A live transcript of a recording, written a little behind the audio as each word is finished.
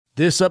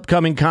This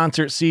upcoming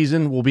concert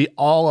season will be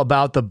all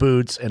about the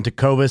boots, and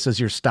Tecovas is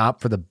your stop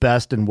for the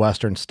best in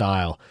Western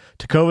style.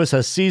 Tecovas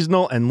has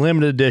seasonal and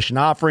limited edition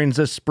offerings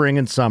this spring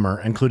and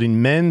summer,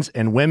 including men's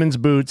and women's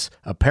boots,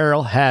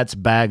 apparel, hats,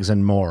 bags,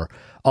 and more.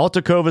 All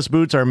Tecovas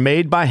boots are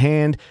made by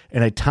hand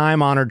in a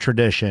time-honored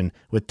tradition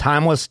with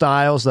timeless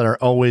styles that are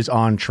always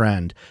on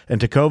trend. And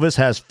Tecovas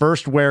has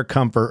first wear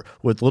comfort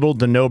with little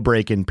to no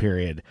break-in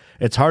period.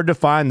 It's hard to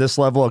find this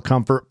level of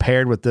comfort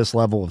paired with this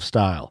level of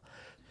style.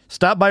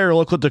 Stop by your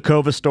local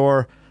Tecovas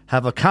store,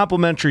 have a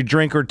complimentary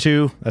drink or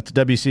two, that's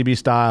WCB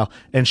style,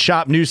 and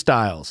shop new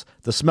styles.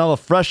 The smell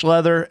of fresh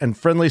leather and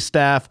friendly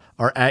staff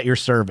are at your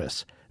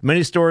service.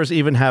 Many stores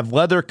even have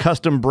leather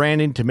custom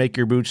branding to make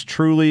your boots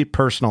truly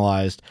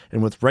personalized.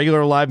 And with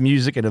regular live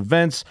music and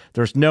events,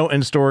 there's no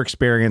in-store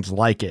experience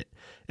like it.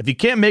 If you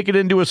can't make it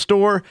into a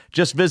store,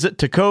 just visit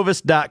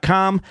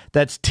tecovas.com.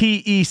 That's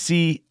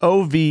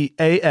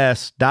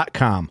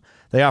TECOVAS.com.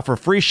 They offer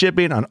free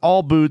shipping on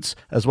all boots,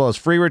 as well as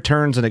free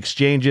returns and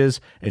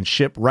exchanges, and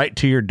ship right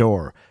to your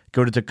door.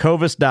 Go to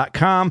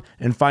tecovas.com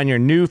and find your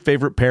new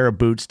favorite pair of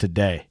boots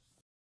today.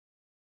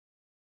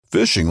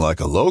 Fishing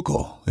like a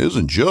local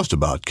isn't just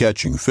about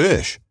catching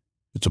fish.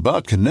 It's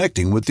about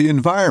connecting with the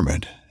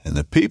environment and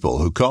the people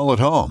who call it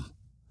home.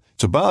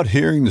 It's about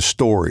hearing the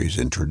stories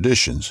and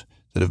traditions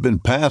that have been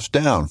passed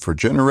down for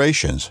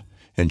generations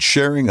and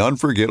sharing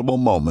unforgettable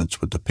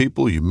moments with the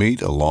people you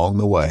meet along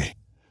the way.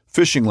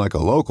 Fishing like a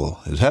local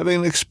is having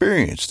an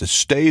experience that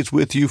stays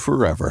with you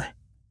forever.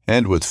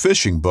 And with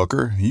Fishing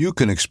Booker, you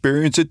can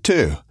experience it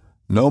too,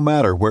 no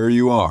matter where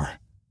you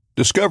are.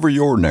 Discover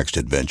your next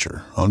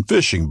adventure on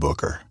Fishing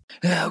Booker.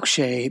 Elk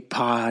Shape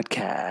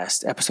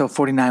Podcast, episode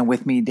 49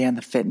 with me, Dan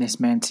the Fitness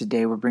Man.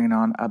 Today we're bringing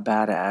on a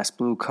badass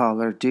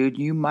blue-collar dude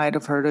you might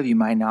have heard of, you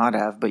might not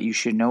have, but you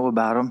should know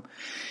about him.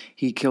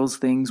 He kills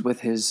things with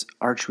his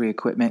archery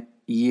equipment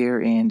year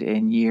in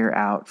and year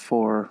out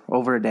for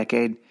over a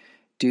decade.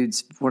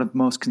 Dude's one of the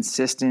most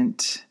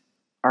consistent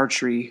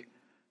archery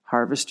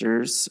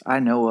harvesters I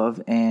know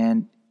of,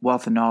 and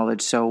wealth of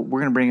knowledge. So we're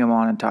going to bring him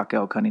on and talk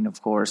elk hunting,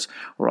 of course.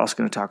 We're also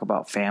going to talk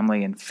about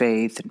family and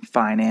faith and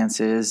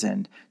finances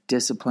and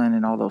discipline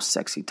and all those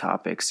sexy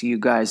topics you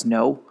guys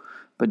know.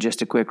 But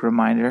just a quick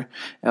reminder,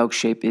 Elk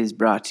Shape is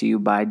brought to you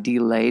by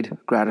delayed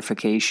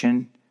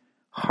gratification,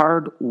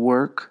 hard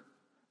work,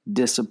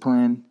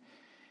 discipline,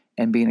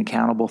 and being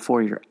accountable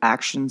for your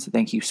actions.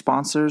 Thank you,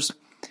 sponsors.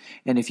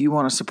 And if you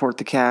want to support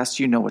the cast,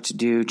 you know what to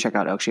do. Check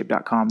out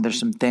elkshape.com. There's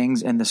some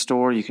things in the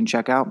store you can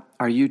check out.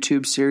 Our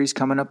YouTube series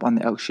coming up on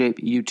the Elk Shape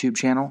YouTube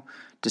channel.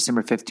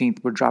 December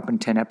 15th, we're dropping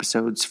 10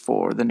 episodes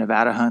for the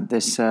Nevada hunt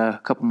this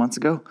couple months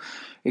ago.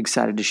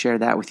 Excited to share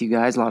that with you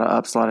guys. A lot of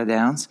ups, a lot of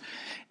downs.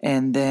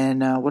 And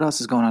then what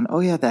else is going on? Oh,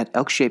 yeah, that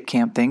Elk Shape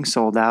camp thing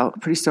sold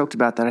out. Pretty stoked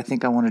about that. I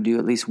think I want to do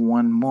at least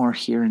one more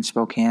here in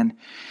Spokane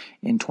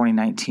in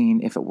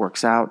 2019 if it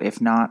works out. If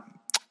not,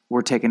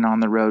 we're taking on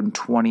the road in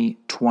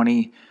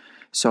 2020.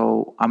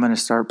 So I'm going to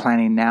start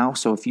planning now.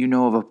 So if you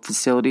know of a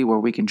facility where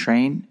we can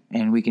train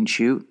and we can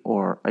shoot,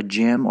 or a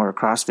gym or a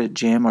CrossFit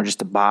gym or just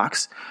a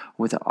box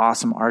with an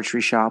awesome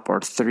archery shop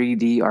or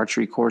 3D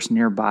archery course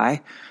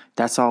nearby,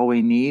 that's all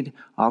we need.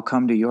 I'll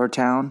come to your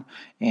town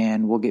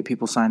and we'll get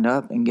people signed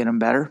up and get them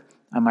better.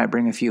 I might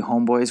bring a few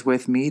homeboys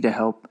with me to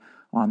help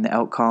on the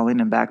elk calling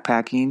and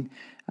backpacking.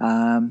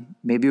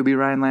 Maybe it'll be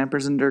Ryan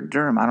Lampers and Dirk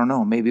Durham. I don't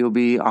know.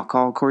 Maybe I'll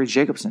call Corey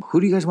Jacobson. Who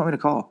do you guys want me to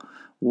call?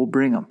 We'll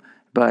bring them.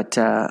 But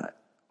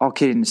all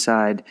kidding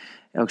aside,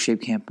 Elk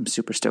Shape Camp I'm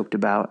super stoked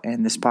about.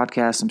 And this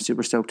podcast I'm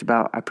super stoked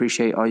about. I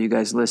appreciate all you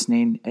guys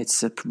listening.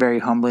 It's very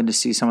humbling to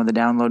see some of the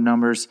download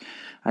numbers.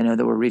 I know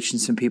that we're reaching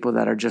some people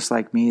that are just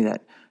like me,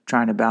 that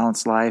trying to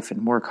balance life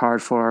and work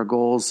hard for our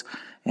goals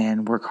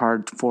and work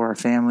hard for our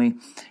family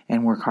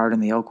and work hard in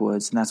the elk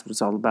woods. And that's what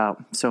it's all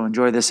about. So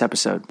enjoy this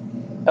episode.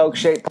 Elk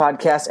Shape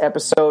Podcast,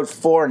 episode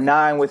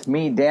 49 with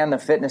me, Dan the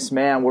Fitness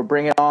Man. We're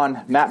bringing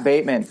on Matt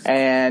Bateman,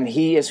 and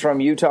he is from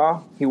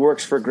Utah. He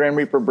works for Grim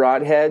Reaper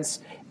Broadheads.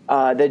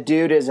 The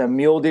dude is a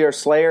mule deer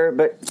slayer,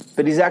 but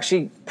he's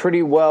actually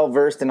pretty well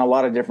versed in a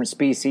lot of different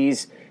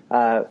species.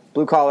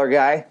 Blue collar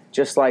guy,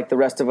 just like the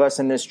rest of us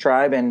in this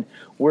tribe, and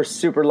we're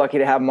super lucky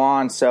to have him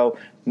on. So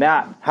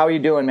Matt, how are you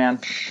doing, man?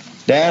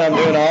 Dan, I'm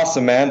doing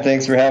awesome, man.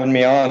 Thanks for having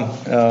me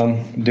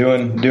on.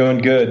 Doing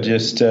good.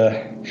 Just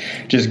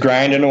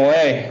grinding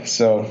away.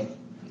 So,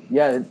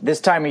 yeah, this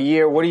time of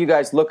year, what do you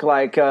guys look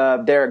like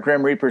there at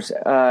Grim Reaper's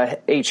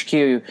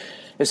HQ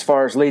as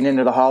far as leading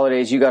into the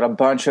holidays? You got a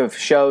bunch of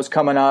shows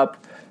coming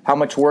up. How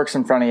much work's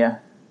in front of you?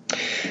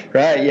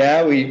 Right.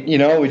 Yeah. We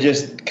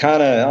just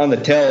kind of on the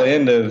tail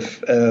end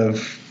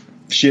of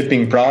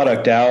shipping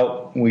product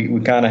out. We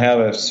kind of have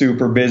a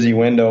super busy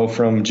window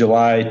from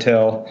July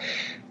till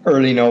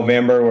early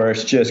November, where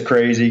it's just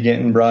crazy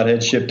getting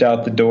broadheads shipped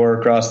out the door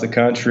across the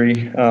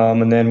country.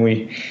 And then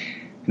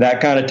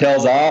that kind of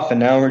tails off, and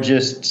now we're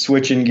just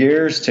switching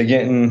gears to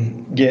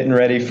getting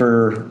ready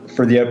for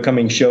the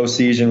upcoming show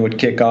season, would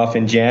kick off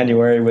in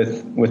January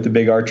with the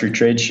big archery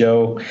trade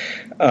show.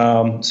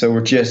 So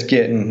we're just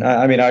getting,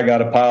 I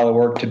got a pile of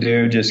work to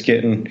do, just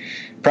getting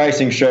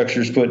pricing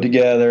structures put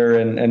together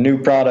and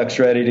new products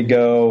ready to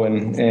go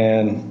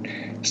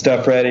and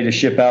stuff ready to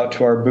ship out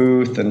to our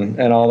booth and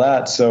all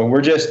that. So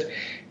we're just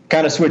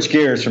kind of switch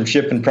gears from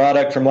shipping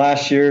product from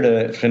last year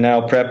to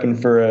now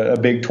prepping for a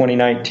big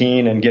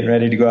 2019 and getting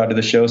ready to go out to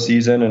the show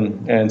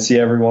season and see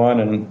everyone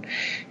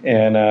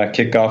and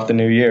kick off the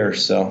new year.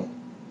 So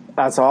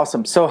that's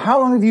awesome. So how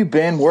long have you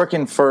been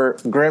working for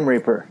Grim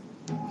Reaper?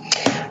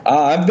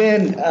 I've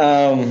been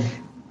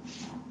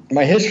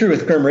my history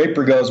with Grim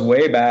Reaper goes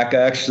way back.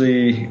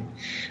 Actually,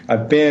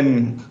 I've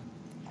been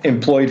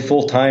employed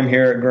full-time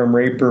here at Grim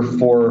Reaper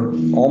for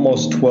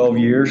almost 12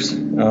 years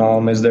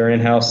as their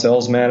in-house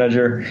sales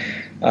manager.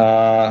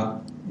 I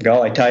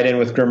tied in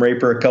with Grim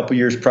Reaper a couple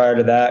years prior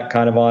to that,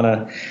 kind of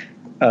on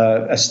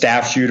a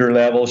staff shooter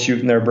level,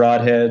 shooting their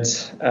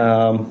broadheads.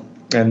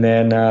 And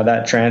then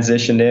that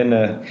transitioned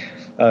into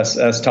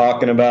us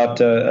talking about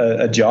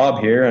a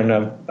job here,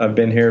 and I've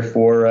been here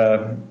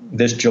for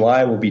this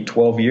July will be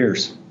 12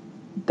 years.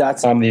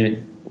 That's I'm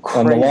the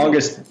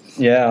longest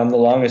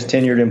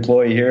tenured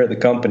employee here at the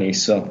company.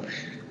 So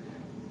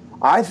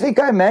I think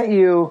I met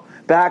you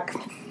back,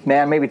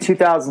 maybe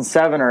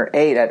 2007 or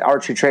 8 at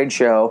Archery Trade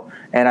Show,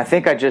 and I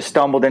think I just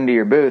stumbled into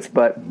your booth.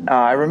 But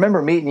I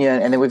remember meeting you,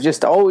 and then we've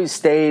just always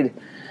stayed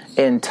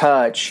in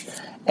touch.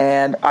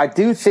 And I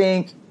do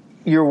think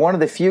you're one of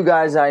the few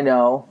guys I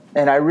know,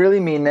 and I really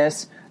mean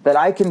this, that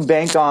I can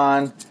bank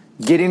on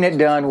getting it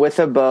done with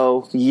a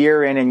bow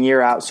year in and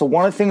year out. So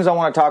one of the things I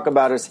want to talk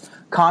about is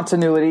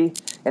continuity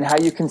and how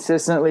you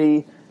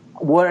consistently,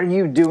 what are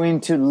you doing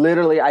to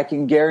literally, I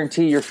can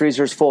guarantee your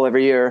freezer's full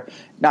every year,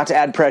 not to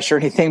add pressure or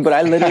anything, but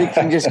I literally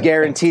can just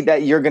guarantee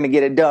that you're going to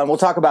get it done. We'll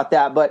talk about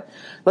that, but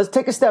let's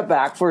take a step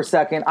back for a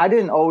second. I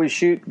didn't always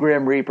shoot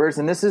Grim Reapers,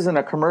 and this isn't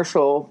a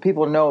commercial.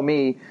 People know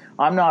me.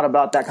 I'm not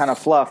about that kind of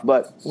fluff,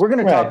 but we're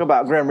going to talk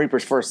about Grim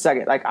Reapers for a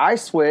second. Like, I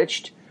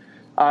switched.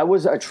 I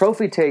was a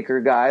Trophy Taker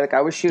guy. Like,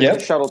 I was shooting the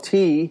Shuttle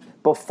T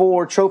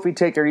before Trophy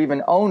Taker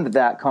even owned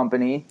that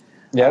company.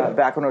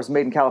 Back when it was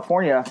made in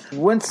California.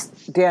 Once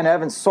Dan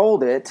Evans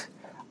sold it,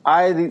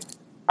 I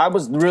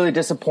was really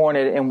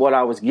disappointed in what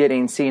I was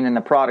seeing in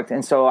the product.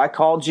 And so I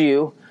called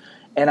you,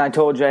 and I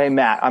told you, hey,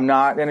 Matt, I'm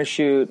not going to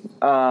shoot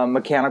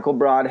mechanical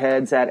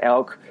broadheads at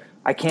elk.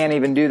 I can't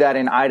even do that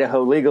in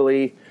Idaho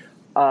legally.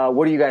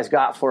 What do you guys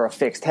got for a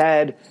fixed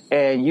head?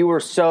 And you were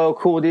so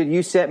cool, dude.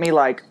 You sent me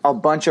like a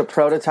bunch of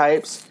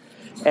prototypes.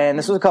 And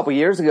this was a couple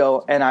years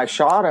ago, and I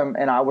shot him,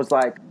 and I was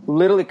like,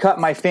 literally cut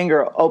my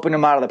finger, opened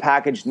him out of the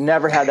package.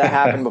 Never had that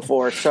happen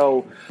before.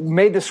 So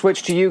made the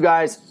switch to you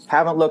guys.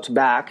 Haven't looked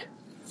back.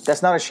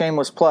 That's not a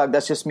shameless plug.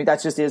 That's just me.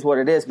 That just is what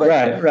it is. But,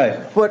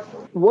 right. But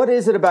what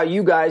is it about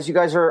you guys? You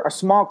guys are a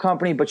small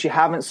company, but you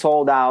haven't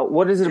sold out.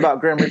 What is it about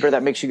Grim Reaper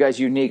that makes you guys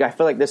unique? I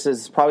feel like this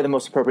is probably the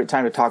most appropriate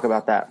time to talk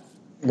about that.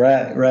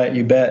 Right,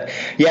 you bet.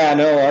 Yeah, I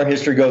know our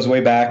history goes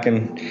way back,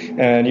 and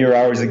you're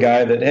always a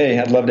guy that, hey,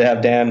 I'd love to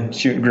have Dan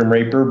shooting Grim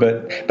Reaper,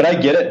 but I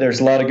get it.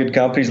 There's a lot of good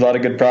companies, a lot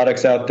of good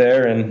products out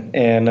there,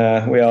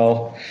 and we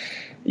all,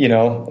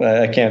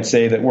 I can't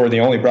say that we're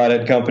the only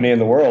broadhead company in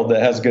the world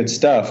that has good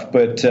stuff,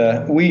 but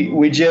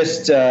we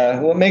just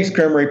what makes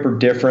Grim Reaper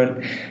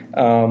different.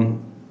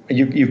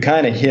 You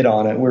kind of hit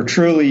on it. We're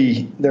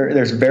truly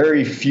there's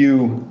very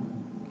few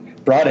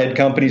broadhead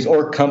companies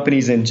or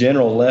companies in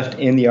general left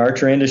in the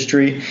archery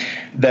industry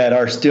that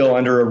are still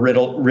under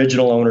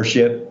original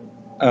ownership,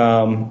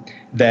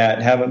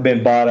 that haven't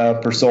been bought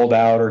up or sold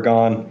out or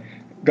gone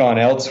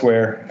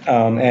elsewhere.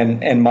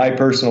 And my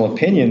personal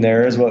opinion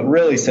there is what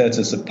really sets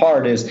us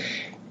apart is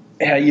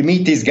you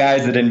meet these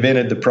guys that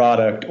invented the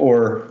product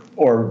or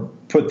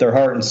put their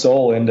heart and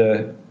soul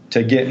into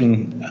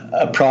getting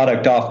a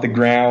product off the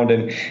ground,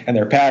 and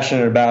they're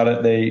passionate about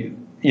it. They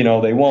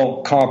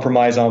won't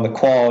compromise on the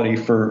quality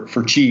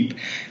for cheap.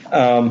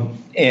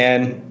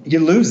 And you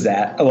lose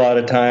that a lot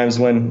of times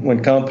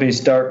when companies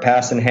start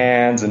passing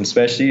hands, and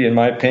especially, in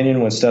my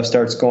opinion, when stuff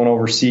starts going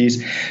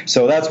overseas.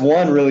 So that's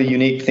one really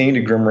unique thing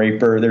to Grim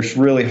Reaper. There's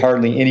really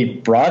hardly any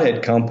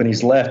broadhead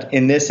companies left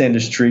in this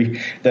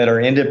industry that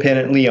are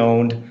independently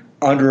owned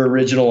under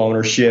original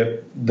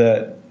ownership.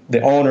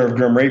 The owner of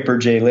Grim Reaper,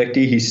 Jay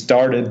Lichty, he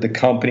started the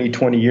company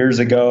 20 years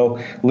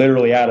ago,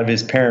 literally out of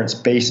his parents'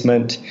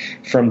 basement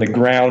from the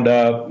ground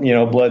up,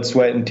 blood,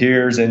 sweat, and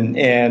tears.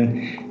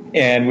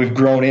 And we've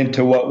grown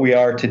into what we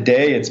are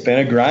today. It's been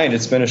a grind.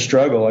 It's been a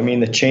struggle. I mean,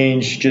 the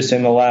change just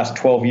in the last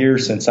 12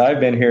 years since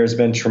I've been here has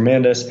been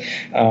tremendous.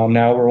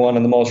 Now we're one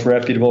of the most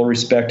reputable,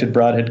 respected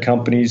broadhead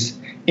companies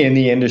in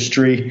the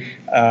industry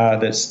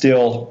that's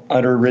still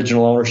under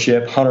original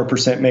ownership,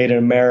 100% made in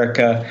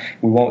America.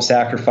 We won't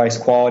sacrifice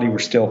quality. We're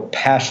still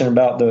passionate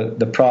about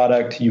the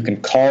product. You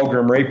can call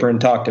Grim Reaper and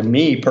talk to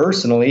me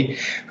personally,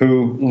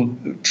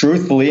 who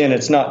truthfully, and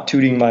it's not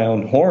tooting my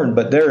own horn,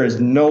 but there is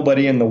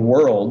nobody in the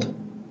world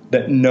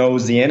that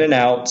knows the in and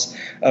outs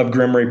of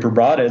Grim Reaper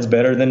broadheads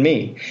better than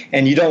me.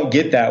 And you don't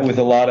get that with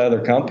a lot of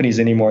other companies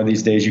anymore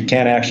these days. You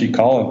can't actually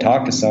call and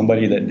talk to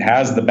somebody that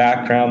has the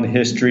background, the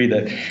history,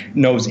 that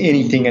knows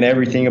anything and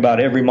everything about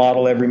every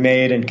model ever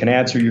made and can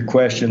answer your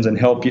questions and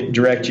help you,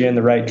 direct you in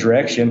the right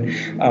direction.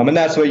 And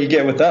that's what you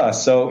get with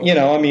us. So,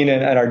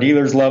 and our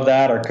dealers love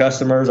that. Our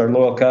customers, our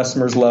loyal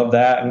customers love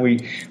that. And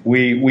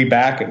we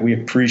back it. We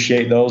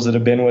appreciate those that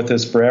have been with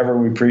us forever.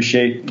 We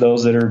appreciate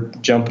those that are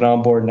jumping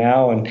on board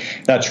now. And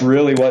that's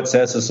really what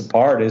sets us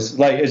apart. It's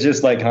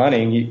just like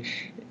hunting.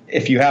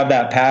 If you have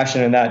that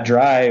passion and that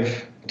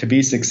drive to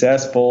be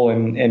successful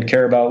and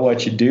care about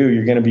what you do,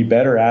 you're going to be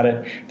better at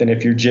it than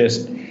if you're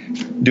just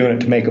doing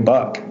it to make a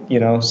buck,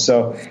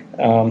 So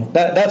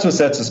that's what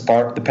sets us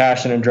apart, the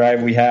passion and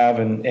drive we have,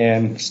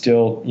 and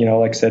still,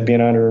 like I said,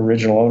 being under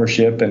original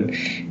ownership,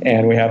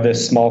 and we have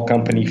this small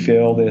company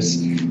feel, this,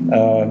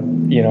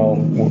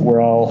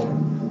 we're all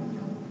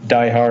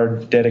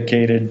diehard,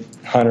 dedicated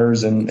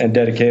hunters and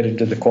dedicated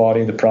to the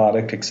quality of the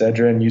product, et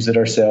cetera, and use it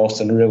ourselves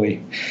and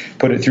really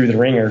put it through the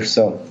ringer.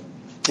 So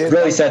it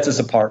really sets us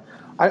apart.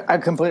 I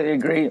completely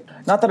agree.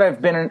 Not that I've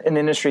been in the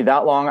industry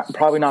that long,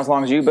 probably not as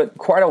long as you, but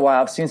quite a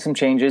while. I've seen some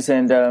changes,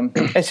 and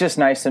it's just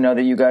nice to know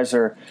that you guys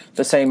are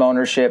the same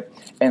ownership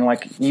and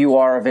like you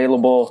are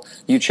available.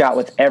 You chat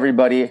with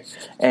everybody,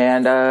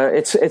 and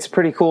it's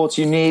pretty cool. It's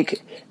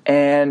unique,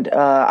 and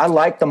I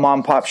like the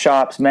mom pop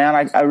shops,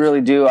 man. I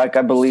really do. I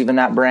believe in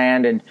that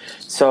brand, and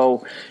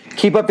so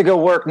keep up the good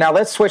work. Now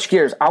let's switch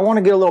gears. I want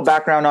to get a little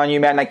background on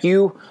you, man. Like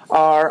you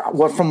are,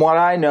 from what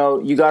I know,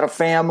 you got a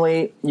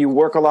family, you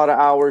work a lot of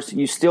hours,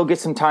 you still get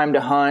some time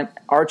to hunt.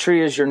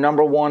 Archery is your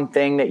number one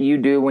thing that you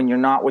do when you're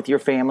not with your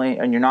family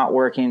and you're not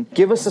working.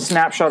 Give us a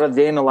snapshot of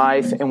the day in the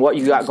life and what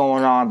you got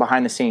going on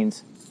behind the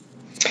scenes.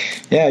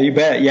 Yeah, you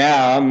bet.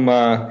 Yeah,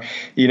 I'm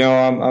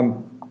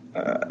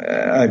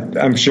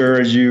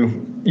sure as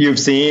you've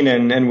seen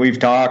and we've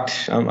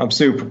talked, I'm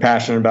super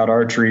passionate about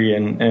archery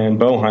and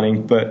bow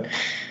hunting, but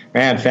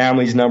man,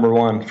 family's number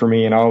one for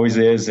me and always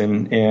is.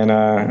 And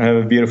I have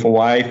a beautiful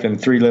wife and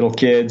 3 little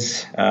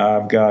kids.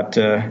 I've got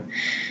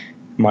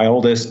my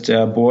oldest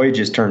boy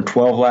just turned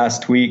 12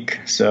 last week,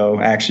 so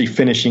actually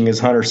finishing his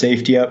hunter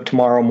safety up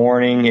tomorrow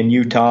morning. In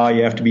Utah,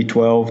 you have to be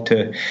 12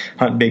 to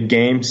hunt big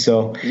game.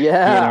 So he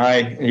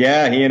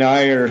and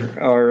I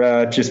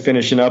are just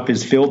finishing up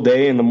his field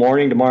day in the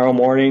morning. Tomorrow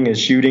morning is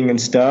shooting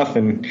and stuff,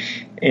 and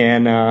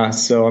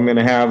so I'm going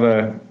to have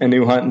a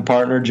new hunting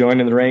partner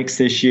joining the ranks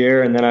this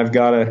year. And then I've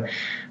got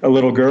a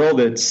little girl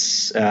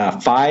that's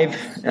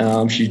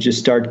 5. She just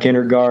started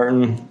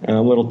kindergarten,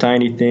 a little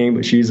tiny thing,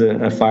 but she's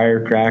a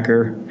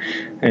firecracker,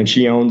 and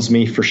she owns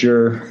me for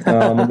sure.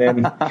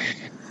 And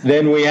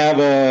then we have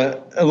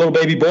a little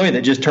baby boy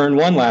that just turned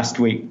 1 last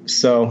week.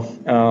 So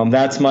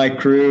that's my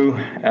crew.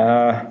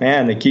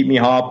 Man, they keep me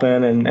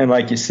hopping, and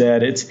like you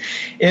said,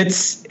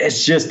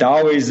 it's just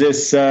always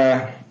this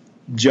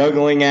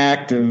juggling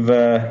act of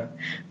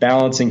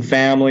balancing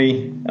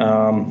family.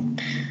 I'm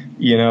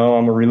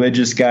a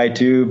religious guy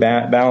too,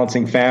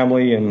 balancing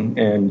family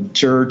and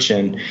church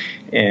and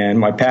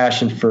my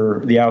passion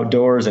for the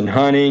outdoors and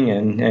hunting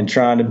and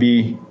trying to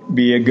be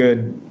a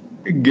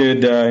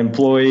good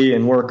employee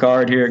and work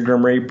hard here at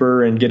Grim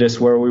Reaper and get us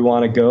where we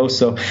want to go.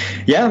 So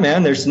yeah,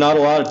 man, there's not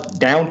a lot of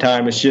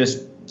downtime. It's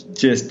just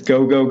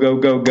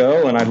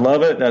go, and I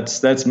love it.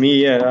 That's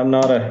me. I'm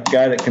not a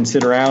guy that can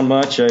sit around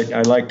much.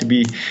 I like to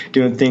be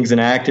doing things and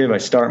active. I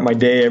start my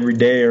day every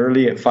day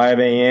early at 5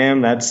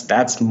 a.m.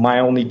 That's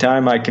my only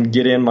time I can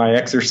get in my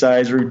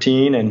exercise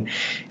routine, and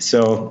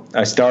so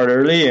I start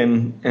early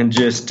and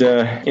just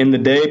in the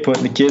day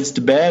putting the kids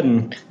to bed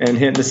and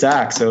hitting the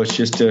sack. So it's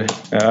just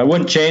I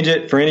wouldn't change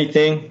it for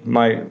anything.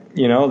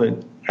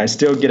 That I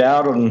still get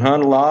out and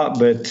hunt a lot,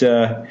 but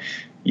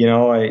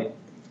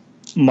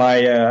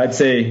I'd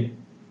say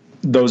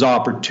those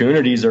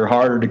opportunities are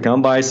harder to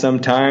come by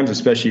sometimes,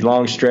 especially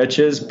long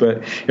stretches,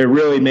 but it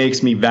really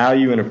makes me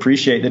value and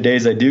appreciate the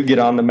days I do get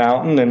on the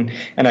mountain.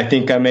 And I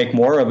think I make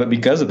more of it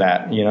because of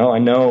that. I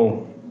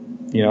know,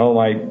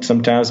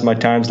 sometimes my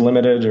time's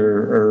limited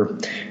or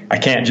I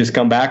can't just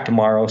come back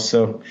tomorrow.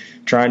 So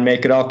try and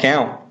make it all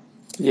count.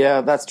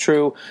 Yeah, that's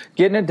true.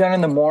 Getting it done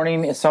in the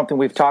morning is something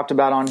we've talked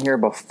about on here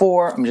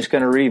before. I'm just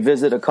going to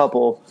revisit a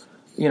couple,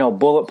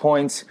 bullet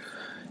points.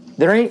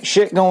 There ain't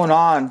shit going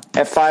on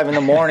at 5 in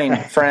the morning,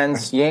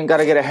 friends. You ain't got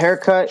to get a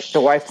haircut. The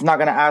wife's not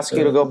going to ask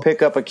you to go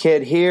pick up a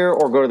kid here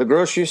or go to the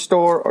grocery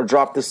store or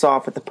drop this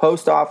off at the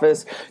post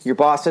office. Your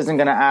boss isn't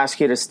going to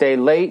ask you to stay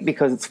late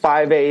because it's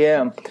 5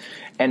 a.m.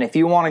 And if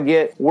you want to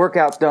get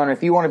workouts done,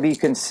 if you want to be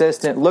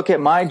consistent, look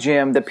at my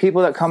gym. The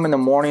people that come in the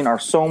morning are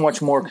so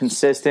much more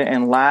consistent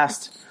and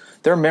last.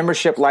 Their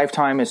membership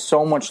lifetime is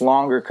so much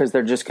longer because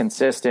they're just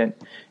consistent.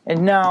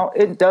 And now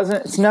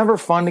it's never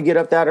fun to get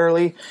up that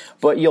early,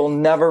 but you'll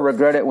never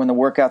regret it when the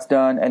workout's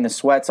done and the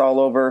sweat's all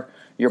over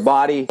your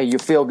body and you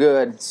feel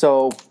good.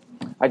 So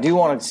I do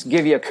want to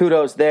give you a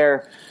kudos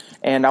there.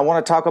 And I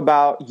want to talk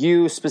about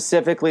you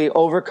specifically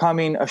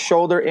overcoming a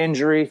shoulder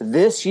injury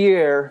this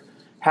year,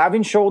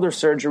 having shoulder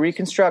surgery,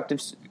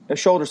 reconstructive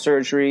shoulder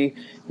surgery,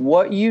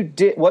 what you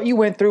did, what you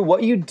went through,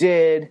 what you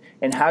did,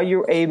 and how you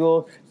were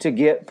able to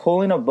get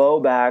pulling a bow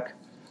back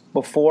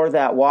before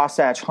that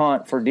Wasatch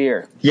hunt for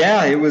deer.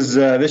 Yeah, it was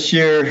this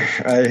year.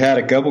 I had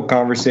a couple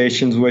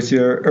conversations with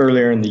you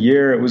earlier in the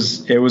year. It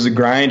was a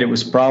grind. It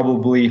was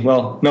probably,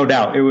 well, no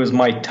doubt, it was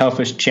my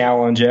toughest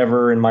challenge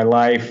ever in my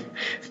life,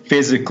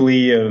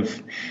 physically,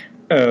 of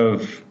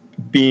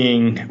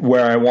being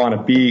where I want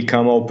to be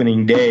come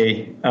opening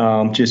day,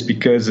 just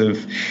because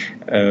of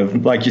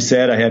like you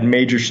said, I had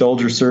major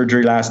shoulder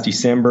surgery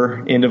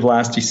end of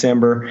last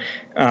December.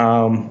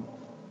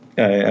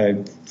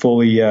 I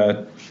fully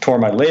tore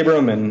my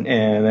labrum,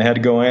 and I had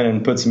to go in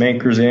and put some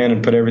anchors in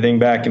and put everything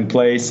back in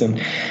place.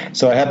 And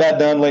so I had that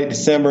done late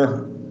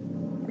December.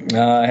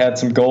 I had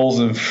some goals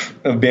of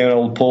being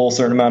able to pull a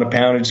certain amount of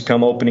poundage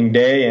come opening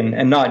day,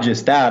 and not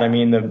just that. I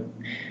mean,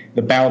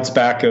 the bounce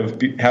back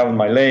of having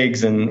my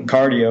legs and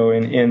cardio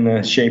in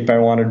the shape I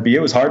wanted to be.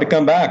 It was hard to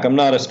come back. I'm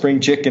not a spring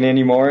chicken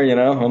anymore. You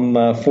know,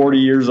 I'm 40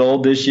 years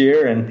old this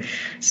year, and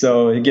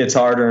so it gets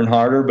harder and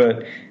harder.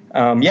 But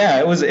yeah,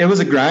 it was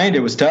a grind. It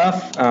was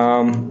tough,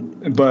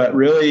 but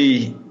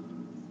really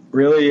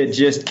it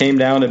just came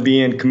down to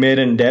being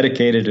committed and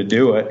dedicated to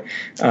do it.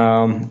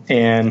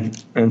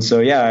 And so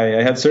yeah,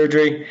 I had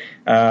surgery.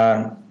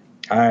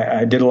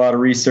 I did a lot of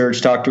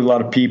research, talked to a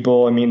lot of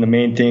people. I mean, the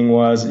main thing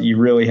was you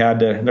really had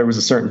to, there was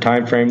a certain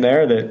time frame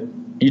there that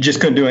you just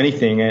couldn't do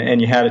anything,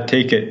 and you had to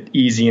take it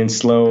easy and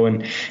slow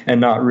and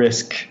not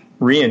risk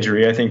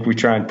re-injury. I think we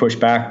try and push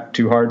back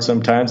too hard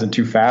sometimes and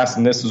too fast,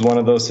 and this was one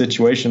of those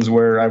situations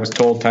where I was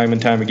told time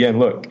and time again,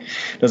 look,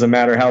 doesn't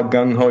matter how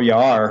gung-ho you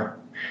are,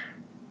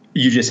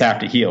 you just have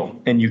to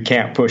heal, and you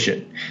can't push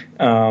it.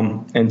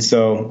 And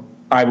so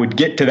I would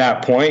get to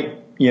that point,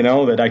 you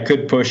know, that I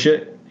could push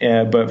it.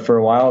 But for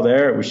a while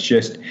there, it was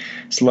just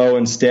slow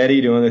and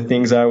steady, doing the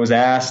things I was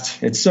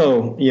asked. It's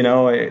so, you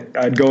know,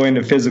 I'd go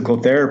into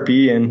physical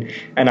therapy and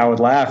I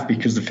would laugh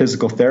because the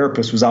physical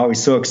therapist was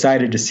always so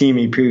excited to see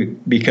me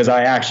because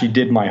I actually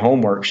did my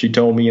homework. She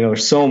told me, you know,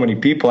 there's so many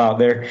people out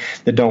there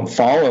that don't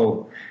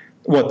follow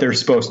what they're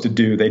supposed to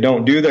do. They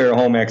don't do their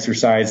home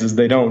exercises.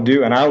 They don't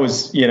do. And I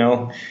was, you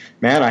know,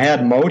 man, I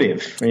had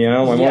motive. You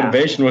know, my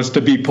motivation was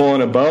to be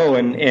pulling a bow.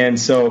 And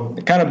so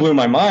it kind of blew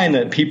my mind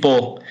that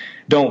people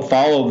don't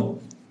follow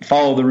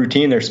the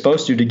routine they're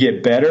supposed to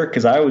get better,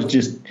 because I was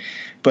just,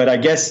 but I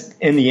guess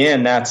in the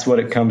end, that's what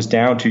it comes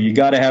down to. You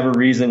got to have a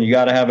reason. You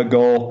got to have a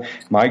goal.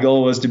 My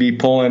goal was to be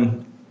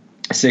pulling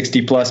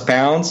 60 plus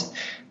pounds,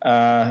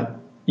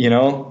 you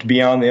know, to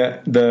be on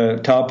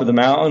the top of the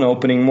mountain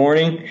opening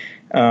morning,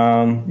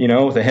 you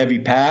know, with a heavy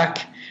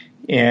pack.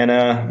 And,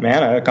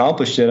 man, I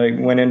accomplished it. I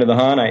went into the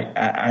hunt.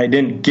 I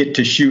didn't get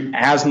to shoot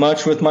as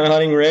much with my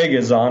hunting rig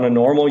as on a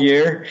normal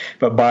year,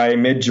 but by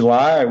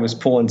mid-July, I was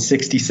pulling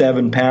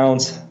 67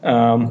 pounds.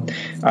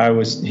 I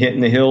was hitting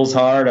the hills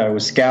hard. I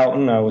was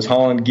scouting. I was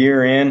hauling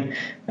gear in.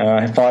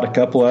 I fought a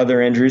couple other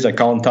injuries. I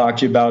called and talked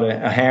to you about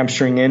a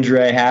hamstring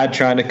injury I had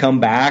trying to come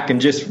back, and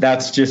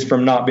that's just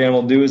from not being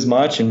able to do as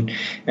much and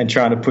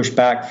trying to push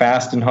back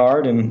fast and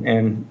hard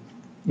and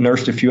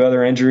nursed a few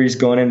other injuries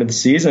going into the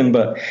season.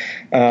 But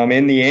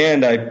in the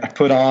end, I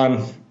put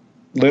on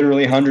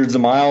literally hundreds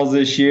of miles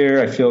this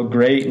year. I feel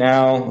great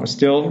now. I'm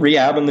still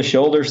rehabbing the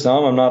shoulder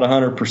some. I'm not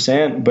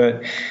 100%,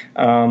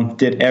 but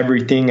did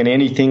everything and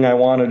anything I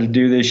wanted to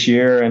do this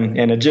year. And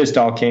it just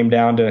all came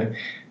down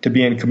to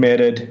being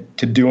committed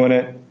to doing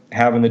it,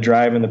 having the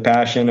drive and the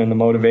passion and the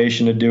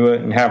motivation to do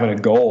it, and having a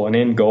goal, an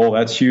end goal.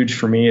 That's huge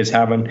for me, is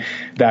having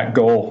that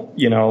goal,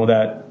 you know,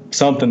 that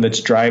something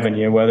that's driving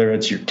you, whether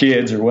it's your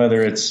kids or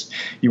whether it's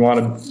you want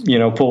to, you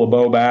know, pull a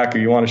bow back or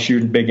you want to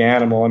shoot a big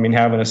animal. I mean,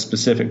 having a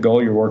specific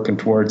goal you're working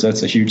towards,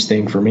 that's a huge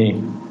thing for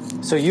me.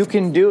 So you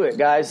can do it,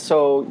 guys.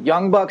 So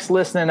young bucks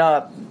listening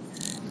up,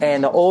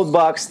 and the old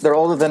bucks, they're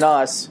older than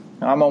us,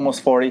 I'm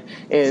almost 40,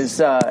 is,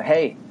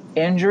 hey,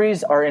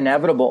 injuries are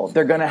inevitable.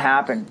 They're going to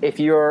happen.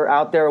 If you're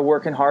out there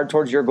working hard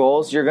towards your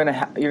goals, you're going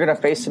to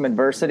face some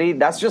adversity.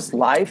 That's just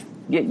life.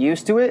 Get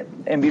used to it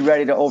and be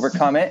ready to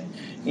overcome it,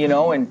 you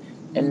know, and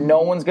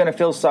no one's going to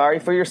feel sorry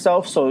for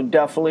yourself, so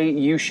definitely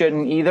you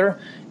shouldn't either.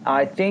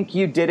 I think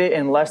you did it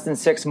in less than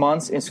 6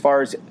 months, as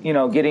far as, you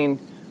know, getting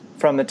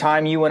from the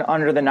time you went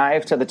under the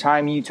knife to the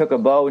time you took a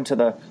bow into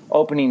the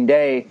opening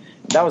day.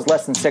 That was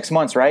less than 6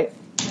 months, right?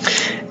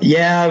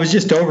 Yeah, it was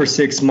just over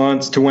 6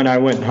 months to when I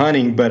went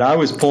hunting, but I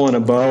was pulling a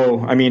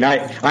bow. I mean, I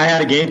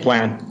had a game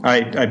plan.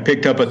 I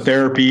picked up a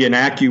therapy, an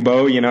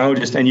AccuBow, you know,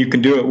 and you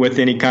can do it with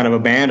any kind of a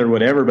band or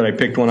whatever, but I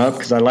picked one up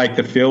because I like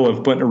the feel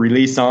of putting a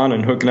release on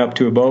and hooking up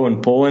to a bow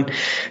and pulling.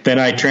 Then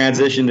I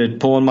transitioned to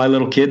pulling my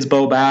little kid's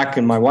bow back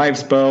and my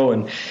wife's bow,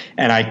 and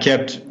I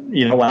kept,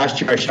 you know,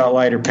 last year I shot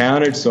lighter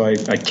poundage, so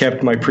I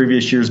kept my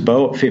previous year's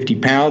bow at 50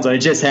 pounds. I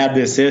just had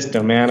this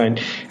system, man.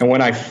 And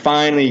when I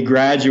finally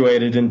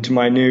graduated into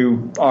my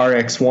new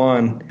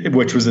RX1,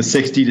 which was a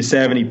 60 to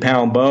 70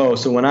 pound bow,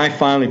 so when I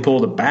finally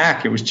pulled it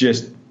back, it was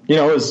just, you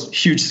know, it was a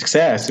huge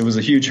success. It was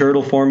a huge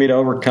hurdle for me to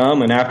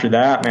overcome. And after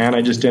that, man,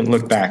 I just didn't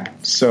look back.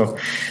 So,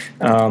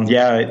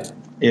 yeah,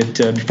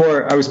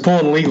 before I was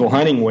pulling legal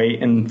hunting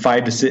weight in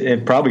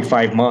probably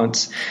 5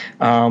 months.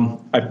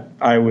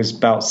 I was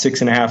about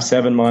 6.5,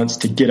 7 months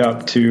to get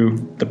up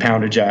to the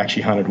poundage I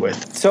actually hunted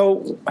with.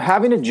 So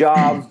having a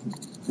job,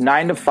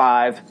 9 to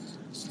 5,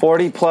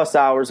 40 plus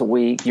hours a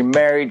week, you're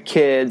married,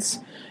 kids,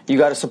 you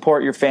got to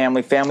support your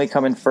family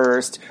coming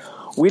first.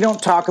 We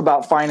don't talk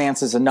about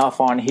finances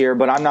enough on here,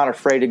 but I'm not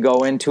afraid to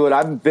go into it.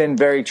 I've been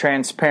very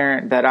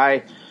transparent that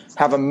I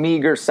have a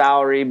meager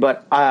salary,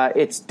 but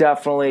it's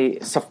definitely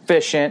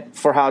sufficient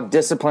for how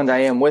disciplined I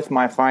am with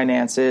my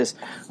finances.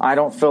 I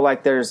don't feel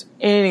like there's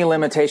any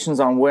limitations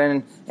on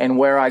when and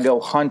where I go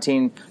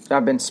hunting.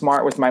 I've been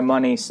smart with my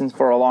money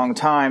for a long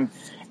time.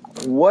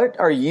 What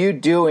are you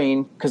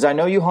doing? Because I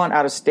know you hunt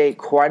out of state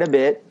quite a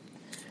bit,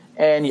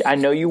 and I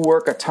know you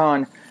work a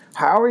ton.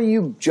 How are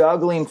you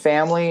juggling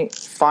family,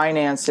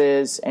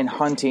 finances, and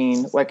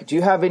hunting? Like, do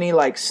you have any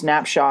like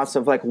snapshots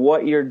of like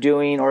what you're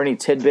doing or any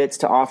tidbits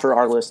to offer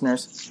our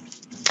listeners?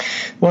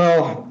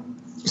 Well,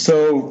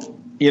 so,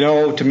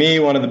 to me,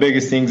 one of the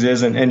biggest things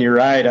is, and you're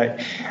right,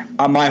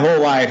 my whole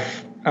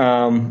life,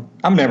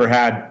 I've never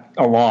had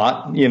a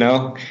lot,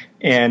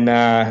 and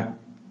I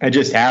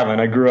just haven't.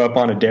 I grew up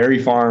on a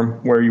dairy farm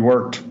where you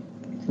worked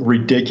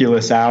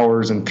ridiculous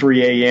hours and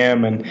 3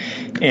 a.m.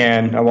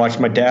 and I watched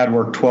my dad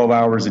work 12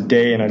 hours a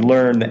day, and I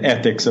learned the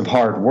ethics of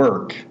hard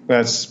work.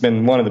 That's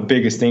been one of the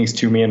biggest things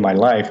to me in my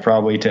life,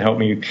 probably to help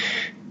me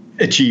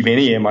achieve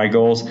any of my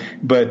goals.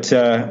 But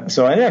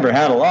so I never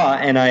had a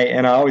lot, and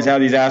I always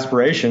had these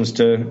aspirations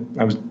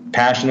I was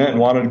passionate and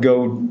wanted to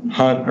go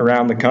hunt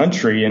around the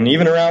country and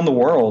even around the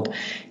world.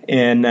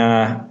 And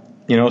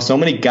so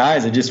many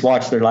guys, I just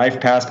watched their life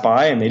pass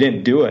by and they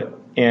didn't do it.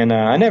 And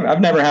I've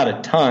never had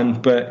a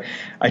ton, but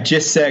I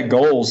just set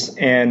goals,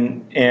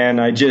 and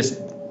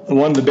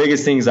one of the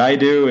biggest things I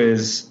do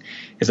is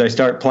I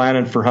start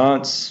planning for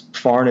hunts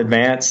far in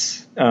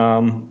advance.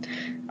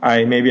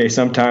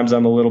 Sometimes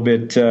I'm a little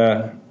bit,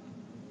 some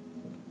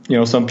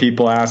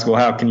people ask, well,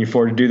 how can you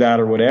afford to do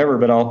that or whatever?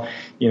 But I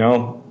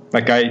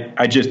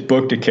just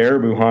booked a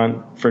caribou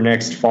hunt for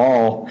next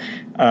fall.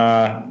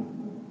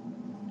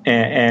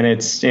 And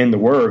it's in the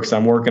works.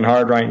 I'm working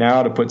hard right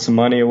now to put some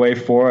money away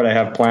for it. I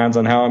have plans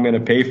on how I'm going to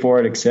pay for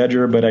it, et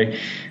cetera. But I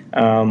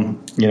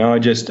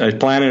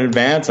plan in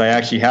advance. I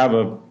actually have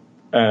an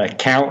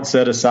account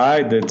set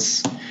aside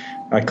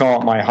I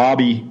call it my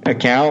hobby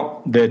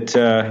account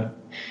that,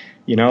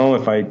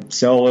 if I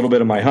sell a little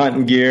bit of my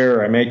hunting gear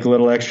or I make a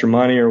little extra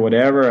money or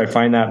whatever, I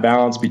find that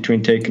balance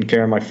between taking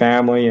care of my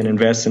family and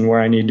investing where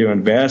I need to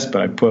invest.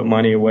 But I put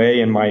money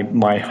away in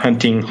my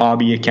hunting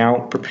hobby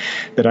account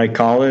that I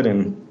call it,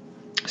 and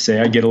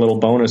say I get a little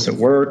bonus at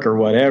work or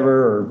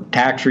whatever, or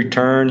tax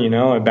return,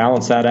 I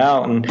balance that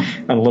out, and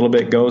a little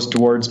bit goes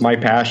towards my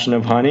passion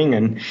of hunting.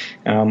 And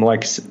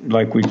like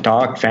we've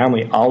talked,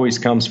 family always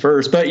comes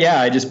first. But yeah,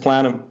 I just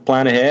plan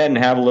ahead and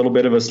have a little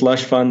bit of a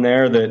slush fund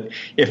there that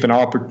if a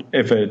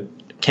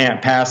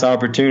can't pass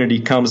opportunity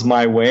comes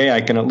my way,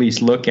 I can at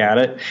least look at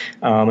it.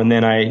 And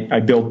then I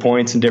build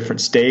points in different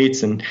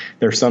states, and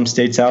there are some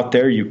states out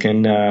there you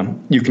can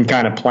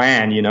kind of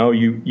plan,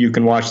 you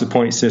can watch the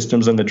point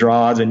systems and the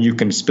draws, and you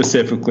can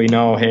specifically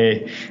know,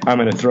 hey, I'm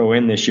going to throw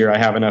in this year, I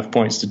have enough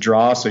points to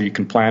draw, so you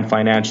can plan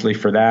financially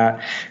for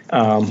that.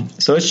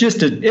 So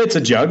it's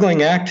a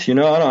juggling act, I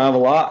don't have a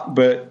lot,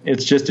 but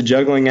it's just a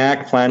juggling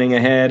act, planning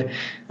ahead,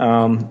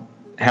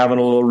 having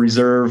a little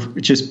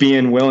reserve, just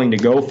being willing to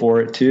go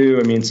for it too.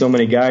 I mean, so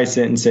many guys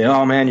sit and say,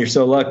 oh man, you're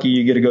so lucky,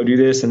 you get to go do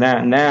this and that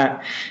and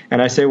that.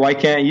 And I say, why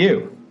can't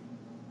you?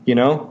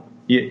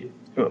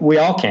 We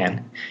all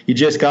can. You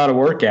just got to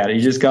work at it.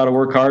 You just got to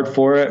work hard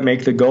for it,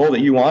 make the goal that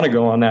you want to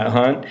go on that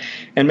hunt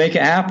and make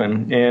it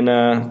happen. And,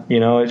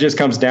 it just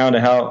comes down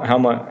to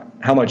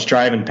how much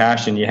drive and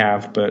passion you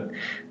have. But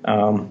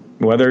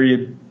whether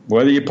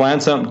you plan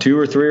something 2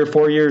 or 3 or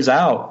 4 years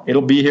out,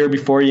 it'll be here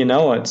before you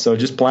know it. So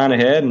just plan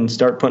ahead and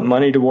start putting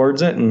money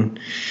towards it. And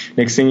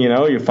next thing you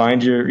know, you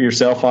find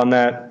yourself on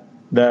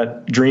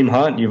that dream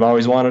hunt you've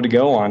always wanted to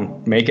go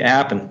on. Make it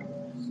happen.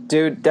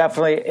 Dude,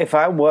 definitely. If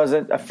I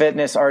wasn't a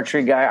fitness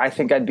archery guy, I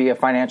think I'd be a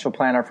financial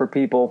planner for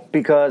people,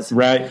 because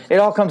It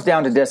all comes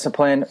down to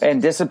discipline,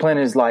 and discipline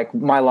is like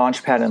my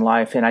launch pad in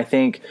life. And I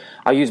think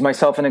I'll use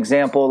myself an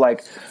example,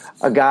 like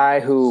a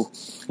guy who,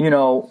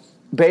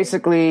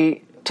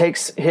 basically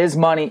takes his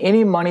money,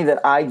 any money that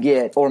I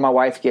get or my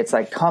wife gets,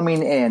 like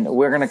coming in,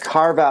 we're going to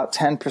carve out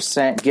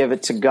 10%, give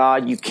it to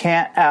God. You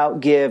can't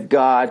outgive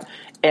God.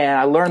 And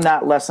I learned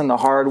that lesson the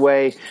hard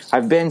way.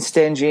 I've been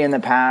stingy in the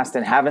past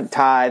and haven't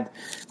tithed.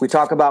 We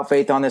talk about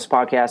faith on this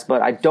podcast,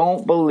 but I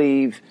don't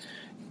believe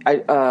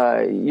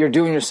you're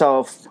doing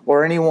yourself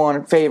or anyone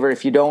a favor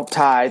if you don't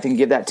tithe and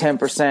give that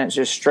 10%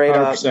 just straight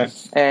 100%. Up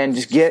and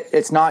just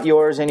it's not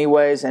yours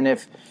anyways. And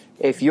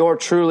if you're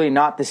truly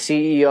not the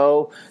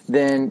CEO,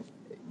 then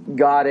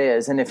God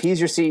is. And if he's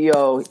your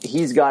CEO,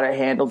 he's got it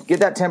handled. Get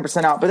that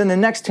 10% out. But then the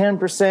next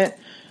 10%,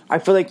 I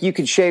feel like you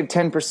could shave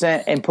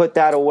 10% and put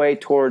that away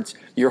towards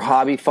your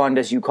hobby fund,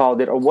 as you called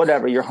it, or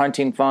whatever, your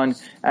hunting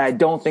fund. And I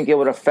don't think it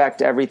would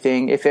affect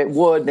everything. If it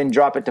would, then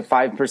drop it to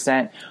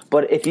 5%.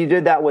 But if you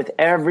did that with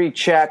every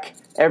check,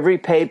 every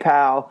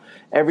PayPal,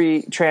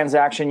 every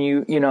transaction,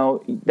 you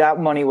know, that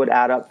money would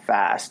add up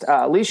fast.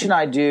 Alicia and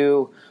I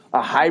do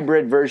a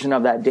hybrid version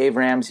of that Dave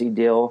Ramsey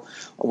deal.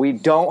 We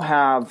don't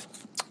have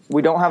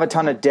a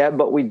ton of debt,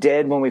 but we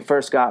did when we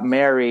first got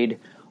married.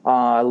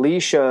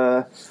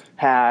 Alicia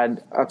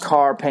had a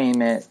car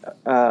payment,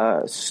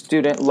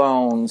 student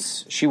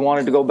loans. She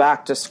wanted to go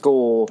back to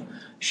school.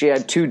 She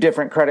had 2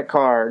 different credit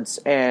cards.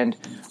 And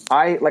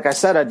like I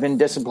said, I'd been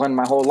disciplined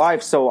my whole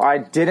life, so I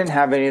didn't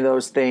have any of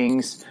those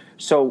things.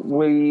 So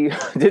we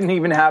didn't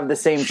even have the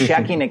same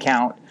checking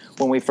account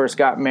when we first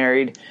got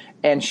married.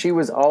 And she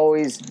was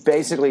always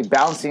basically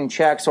bouncing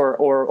checks or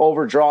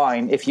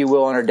overdrawing, if you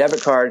will, on her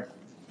debit card.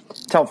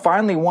 Till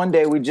finally one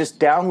day we just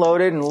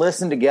downloaded and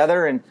listened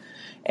together,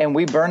 and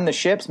we burned the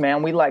ships,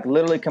 man. We like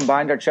literally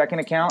combined our checking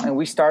account, and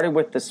we started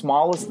with the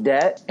smallest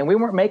debt. And we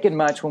weren't making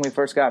much when we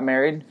first got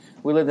married.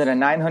 We lived in a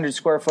 900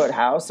 square foot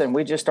house, and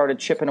we just started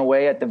chipping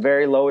away at the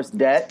very lowest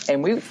debt.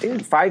 And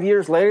 5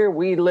 years later,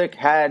 we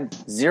had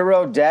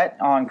 0 debt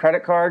on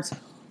credit cards.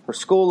 Her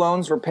school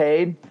loans were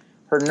paid.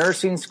 Her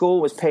nursing school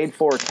was paid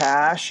for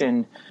cash,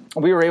 and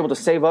we were able to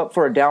save up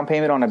for a down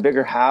payment on a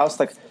bigger house.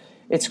 Like,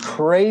 it's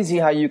crazy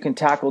how you can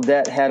tackle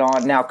debt head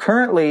on. Now,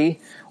 currently,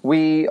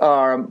 we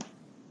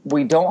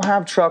don't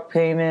have truck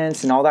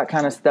payments and all that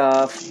kind of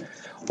stuff.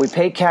 We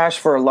pay cash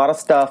for a lot of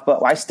stuff,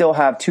 but I still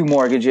have 2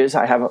 mortgages.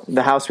 I have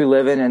the house we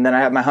live in, and then I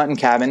have my hunting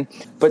cabin.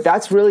 But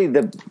that's really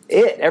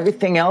it.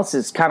 Everything else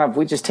is kind of,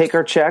 we just take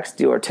our checks,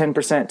 do our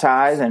 10%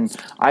 tithe, and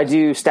I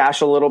do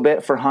stash a little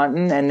bit for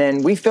hunting, and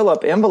then we fill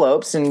up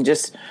envelopes and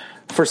just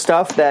for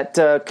stuff that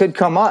could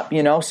come up,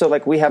 you know. So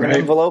like we have an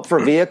envelope for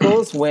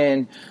vehicles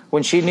when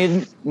she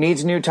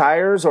needs new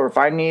tires, or if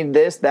I need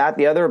this, that,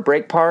 the other,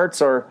 brake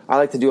parts, or I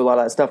like to do a lot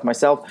of that stuff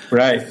myself.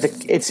 Right.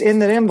 It's in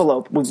the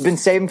envelope. We've been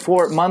saving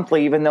for it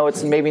monthly, even though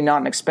it's maybe not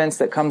an expense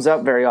that comes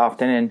up very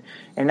often.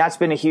 And that's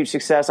been a huge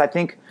success. I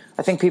think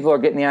people are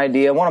getting the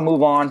idea. I want to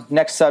move on.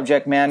 Next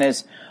subject, man,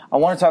 is I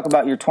want to talk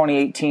about your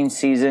 2018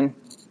 season.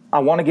 I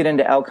want to get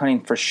into elk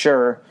hunting for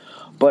sure.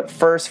 But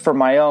first, for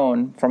my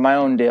own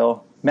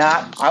deal,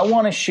 Matt, I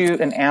want to shoot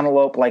an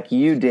antelope like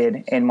you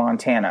did in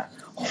Montana.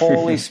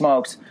 Holy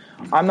smokes.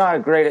 I'm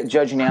not great at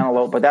judging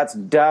antelope, but that's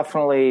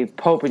definitely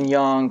Pope and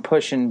Young,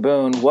 pushing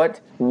Boone.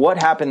 What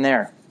happened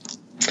there?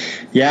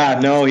 Yeah,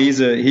 no, he's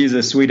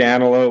a sweet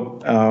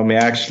antelope.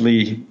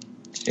 Actually,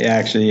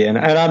 and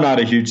I'm not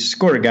a huge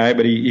score guy,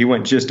 but he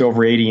went just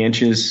over 80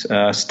 inches.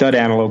 Stud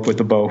antelope with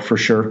the bow for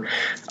sure.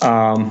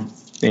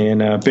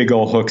 And big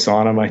old hooks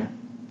on him.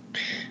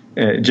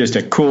 Just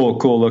a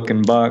cool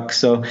looking buck.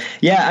 So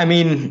yeah, I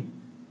mean,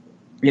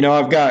 you know,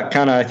 I've got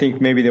kind of, I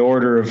think maybe the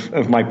order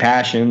of my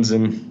passions,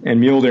 and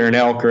mule deer and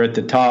elk are at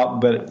the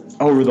top. But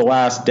over the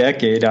last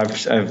decade,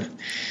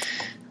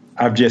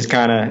 I've just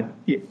kind of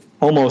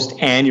almost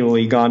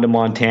annually gone to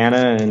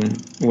Montana and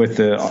with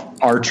the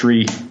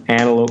archery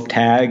antelope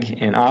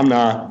tag, and I'm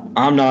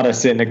not a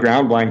sit in a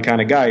ground blind kind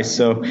of guy,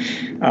 so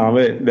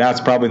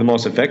that's probably the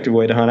most effective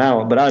way to hunt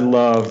out. But I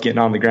love getting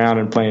on the ground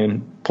and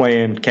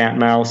playing cat and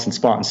mouse and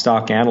spot and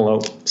stalk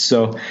antelope.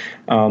 So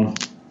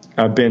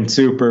I've been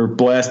super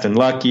blessed and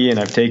lucky, and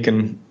I've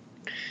taken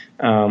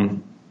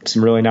some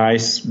really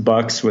nice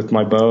bucks with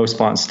my bow,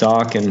 spot and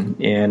stalk,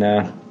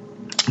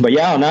 but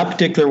yeah, on that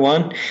particular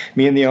one,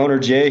 me and the owner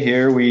Jay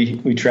here,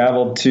 we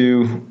traveled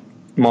to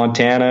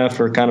Montana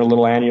for kind of a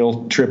little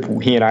annual trip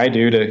he and I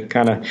do to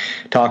kind of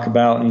talk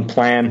about and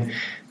plan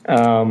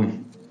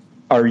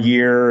our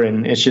year,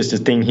 and it's just a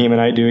thing him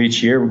and I do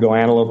each year. We go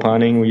antelope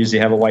hunting. We usually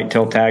have a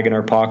whitetail tag in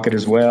our pocket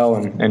as well,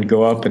 and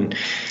go up and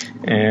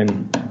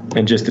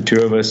just the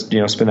two of us, you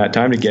know, spend that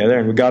time together.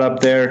 And we got up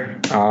there.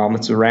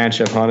 It's a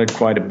ranch I've hunted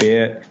quite a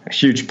bit. A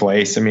huge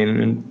place. I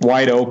mean,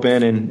 wide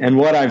open. And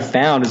what I've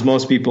found is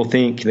most people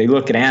think, they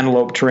look at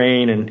antelope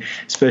terrain, and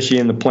especially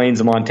in the plains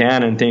of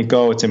Montana, and think,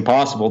 oh, it's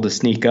impossible to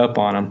sneak up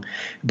on them.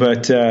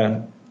 But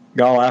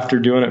after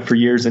doing it for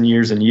years and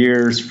years and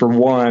years, for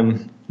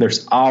one,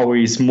 there's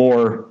always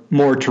more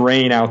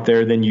terrain out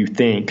there than you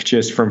think,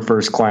 just from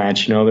first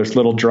glance. You know, there's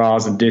little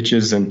draws and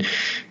ditches and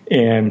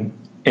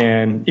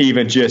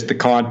even just the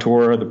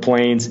contour of the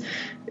plains.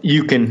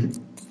 You can,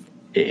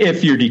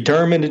 if you're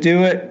determined to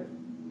do it,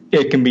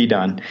 it can be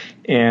done.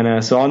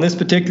 And so on this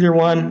particular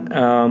one,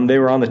 they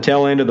were on the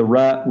tail end of the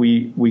rut.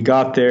 We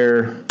got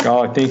there,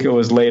 I think it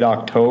was late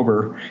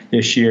October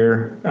this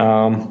year,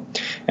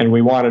 and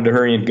we wanted to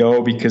hurry and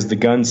go because the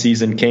gun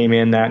season came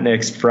in that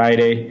next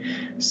Friday.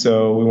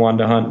 So we wanted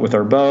to hunt with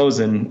our bows,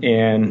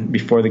 and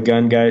before the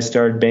gun guys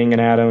started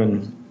banging at them,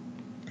 and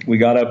we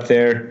got up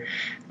there.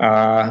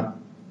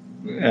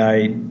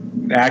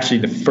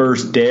 The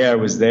first day I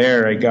was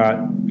there, I got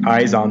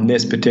eyes on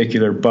this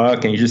particular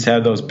buck, and he just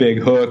had those big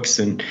hooks,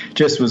 and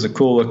just was a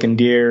cool looking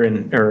deer,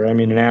 an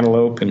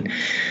antelope. And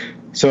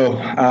so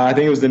I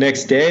think it was the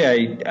next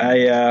day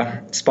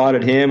I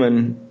spotted him,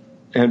 and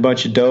and a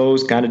bunch of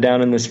does kind of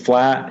down in this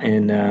flat,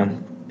 and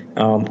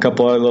a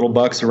couple other little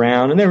bucks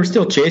around, and they were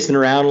still chasing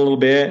around a little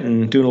bit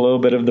and doing a little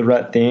bit of the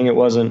rut thing. It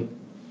wasn't,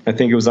 I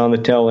think it was on the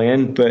tail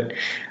end, but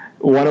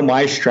one of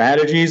my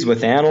strategies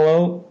with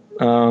antelope,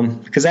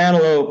 because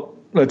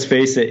antelope, let's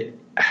face it,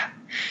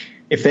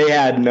 if they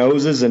had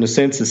noses and a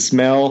sense of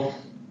smell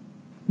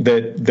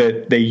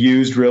that they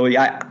used really,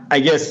 I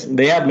guess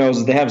they have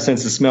noses, they have a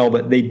sense of smell,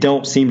 but they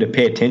don't seem to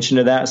pay attention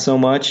to that so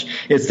much.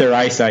 It's their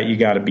eyesight you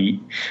got to beat.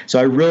 So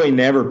I really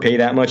never pay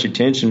that much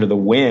attention to the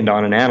wind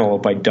on an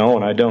antelope. I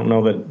don't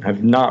know that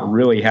I've not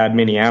really had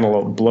many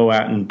antelope blow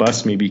out and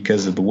bust me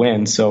because of the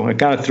wind. So I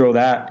kind of throw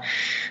that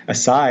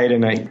aside,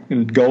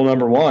 and goal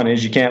number one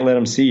is you can't let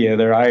them see you.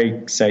 Their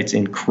eyesight's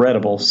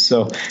incredible.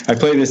 So I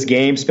play this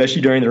game,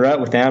 especially during the rut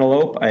with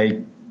antelope.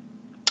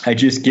 I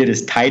just get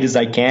as tight as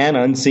I can,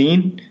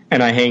 unseen,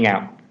 and I hang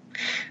out.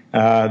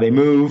 They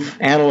move.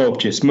 Antelope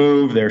just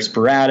move. They're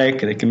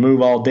sporadic. They can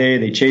move all day.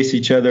 They chase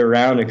each other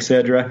around,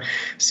 etc.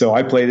 So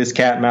I play this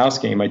cat and mouse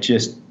game.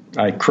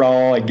 I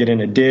crawl, I get in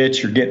a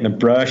ditch or get in the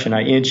brush, and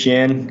I inch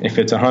in. If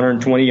it's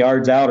 120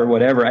 yards out or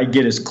whatever, I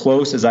get as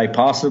close as I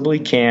possibly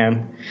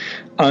can,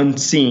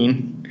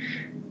 unseen,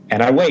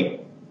 and I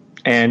wait.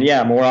 And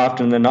yeah, more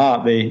often than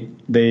not,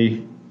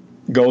 they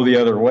go the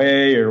other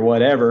way or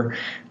whatever.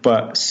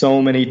 But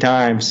so many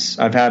times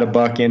I've had a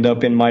buck end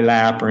up in my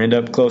lap or end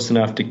up close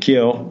enough to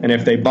kill. And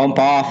if they bump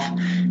off,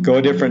 go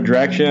a different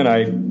direction,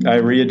 I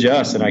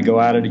readjust and I go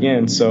at it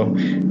again. So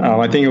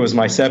I think it was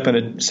my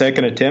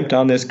second attempt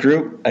on this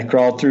group. I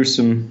crawled through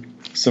some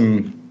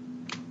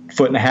 1.5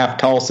 foot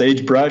tall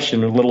sagebrush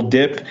and a little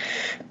dip.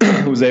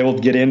 Was able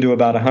to get into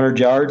about 100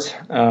 yards.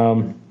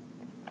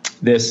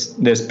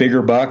 This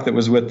bigger buck that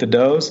was with the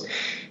does,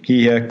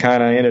 he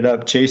kind of ended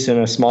up chasing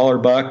a smaller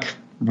buck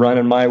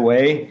running my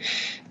way.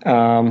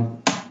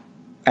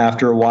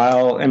 After a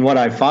while, and what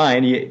I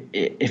find,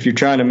 if you're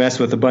trying to mess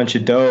with a bunch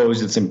of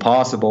does, it's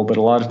impossible, but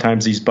a lot of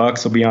times these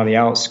bucks will be on the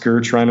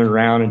outskirts running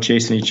around and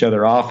chasing each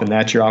other off, and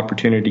that's your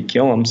opportunity to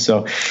kill them.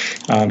 So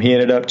he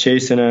ended up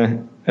chasing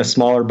a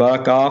smaller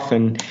buck off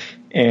and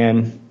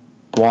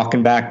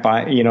walking back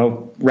by,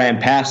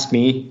 ran past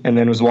me and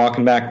then was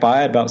walking back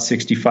by at about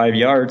 65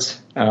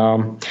 yards.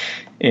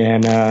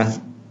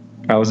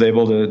 I was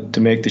able to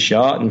make the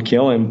shot and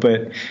kill him.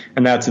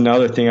 And that's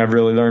another thing I've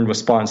really learned with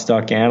spot and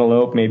stock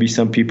antelope. Maybe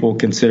some people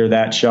consider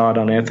that shot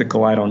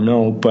unethical. I don't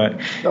know. But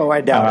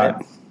I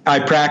doubt it. I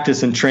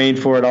practice and train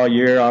for it all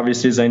year,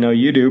 obviously, as I know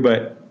you do.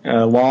 But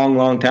a long,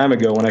 long time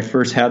ago, when I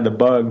first had the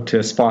bug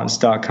to spot and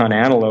stock hunt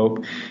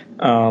antelope,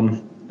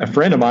 a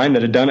friend of mine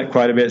that had done it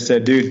quite a bit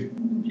said,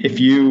 dude, if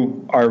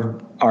you are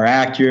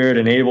accurate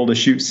and able to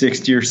shoot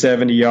 60 or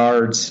 70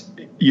 yards,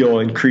 you'll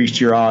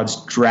increase your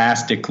odds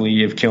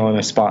drastically of killing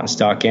a spot and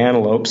stock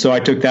antelope. So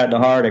I took that to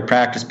heart. I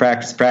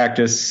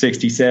practiced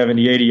 60,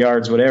 70, 80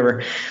 yards,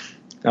 whatever.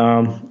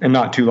 And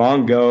not too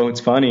long ago, it's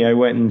funny, I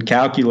went and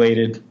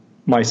calculated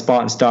my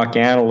spot and stock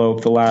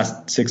antelope. The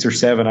last 6 or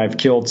 7 I've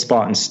killed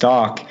spot and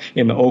stock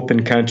in the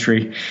open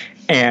country,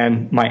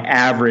 and my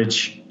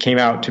average came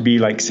out to be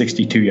like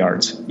 62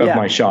 yards of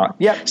my shot.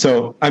 Yep.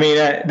 So, I mean,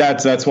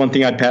 that's one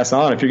thing I'd pass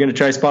on. If you're going to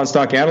try spot and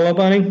stock antelope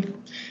hunting,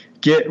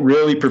 get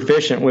really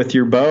proficient with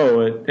your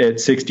bow at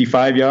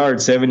 65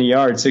 yards, 70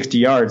 yards, 60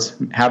 yards.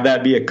 Have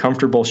that be a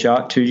comfortable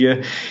shot to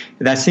you.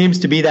 That seems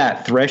to be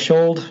that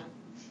threshold,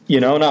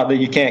 not that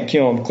you can't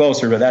kill them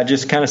closer, but that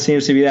just kind of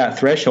seems to be that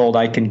threshold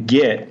I can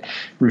get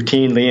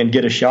routinely and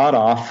get a shot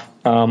off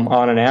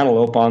on an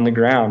antelope on the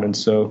ground. And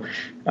so,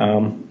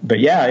 but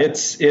yeah,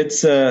 it's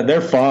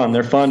they're fun.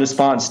 They're fun to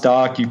spot and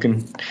stock.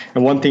 And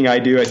one thing I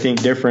do, I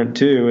think different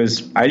too,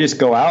 is I just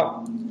go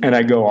out and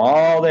I go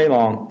all day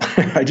long.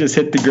 I just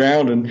hit the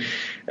ground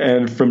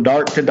and from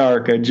dark to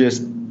dark, I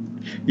just,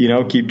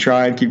 keep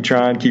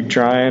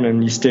trying,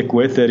 and you stick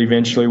with it.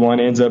 Eventually one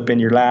ends up in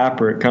your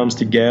lap or it comes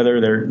together.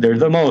 They're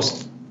the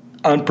most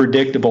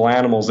unpredictable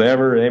animals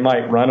ever. They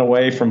might run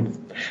away from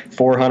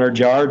 400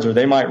 yards or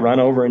they might run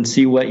over and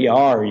see what you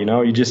are,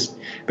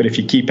 but if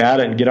you keep at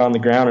it and get on the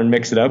ground and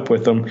mix it up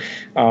with them,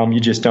 you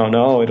just don't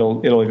know.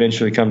 It'll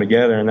eventually come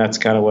together, and that's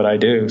kind of what I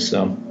do.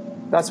 So.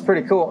 That's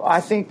pretty cool. I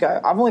think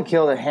I've only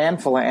killed a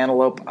handful of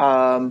antelope.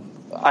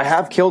 I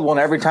have killed one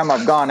every time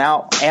I've gone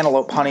out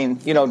antelope hunting,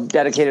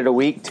 dedicated a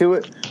week to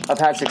it. I've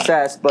had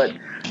success, but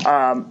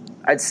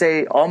I'd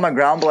say all my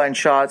ground blind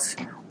shots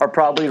are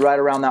probably right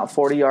around that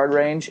 40-yard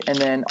range. And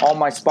then all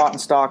my spot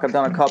and stock, I've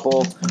done a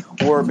couple,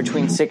 were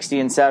between 60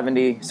 and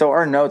 70. So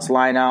our notes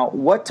line out.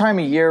 What time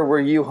of year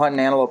were you hunting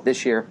antelope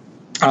this year?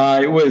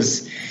 It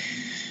was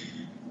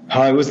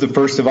the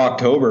 1st of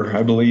October,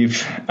 I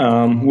believe,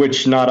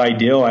 which not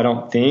ideal, I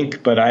don't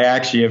think, but I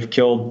actually have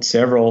killed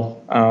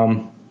several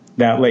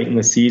that late in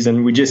the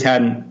season. We just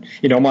hadn't,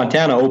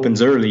 Montana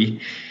opens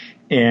early,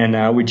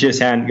 and we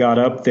just hadn't got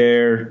up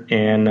there,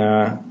 and,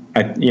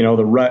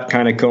 the rut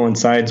kind of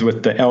coincides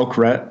with the elk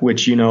rut,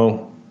 which,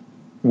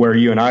 where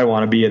you and I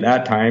want to be at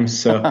that time.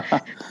 So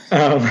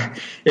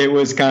it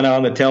was kind of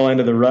on the tail end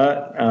of the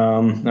rut.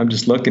 I'm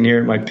just looking here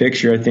at my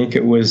picture. I think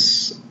it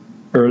was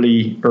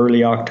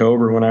early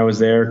October when I was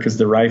there, because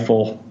the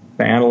rifle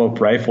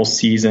antelope rifle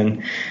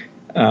season.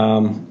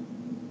 No,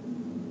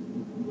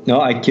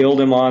 I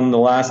killed him on the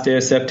last day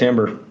of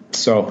September.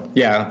 So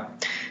yeah,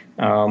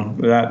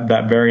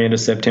 that very end of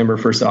September,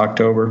 1st of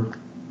October.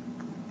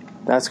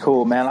 That's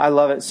cool, man. I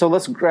love it. So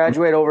let's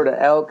graduate over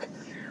to elk.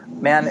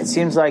 Man, it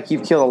seems like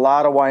you've killed a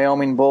lot of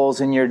Wyoming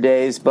bulls in your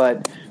days,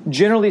 but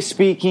generally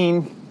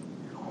speaking,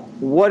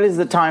 what is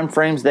the time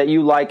frames that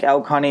you like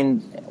elk hunting?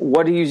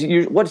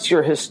 What's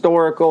your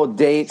historical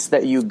dates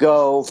that you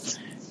go,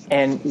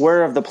 and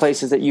where are the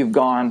places that you've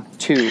gone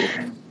to?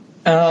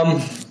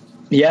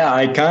 Yeah,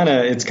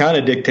 it's kind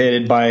of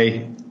dictated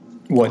by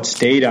what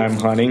state I'm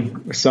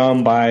hunting.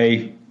 Some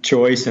by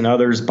choice and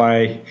others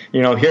by,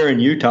 here in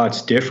Utah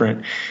it's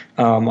different.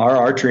 Our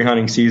archery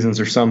hunting seasons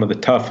are some of the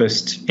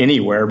toughest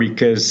anywhere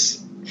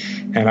because,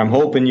 and I'm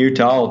hoping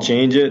Utah will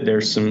change it.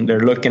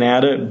 They're looking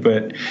at it,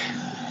 but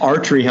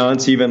archery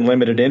hunts, even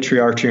limited entry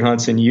archery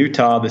hunts in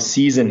Utah, the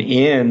season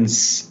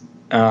ends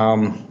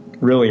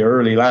really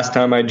early. Last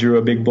time I drew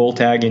a big bull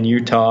tag in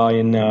Utah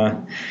in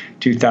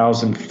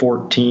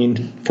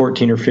 2014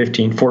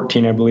 or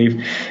 14, I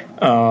believe.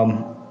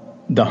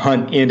 The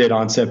hunt ended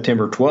on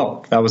September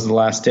 12th. That was the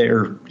last day,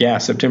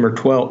 September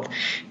 12th.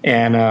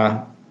 And,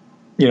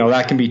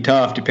 that can be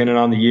tough depending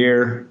on the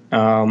year.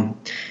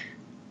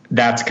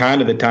 That's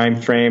kind of the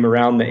time frame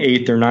around the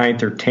 8th or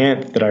 9th or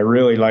 10th that I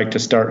really like to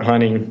start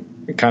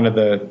hunting, kind of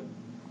the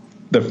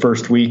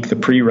first week, the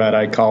pre-rut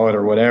I call it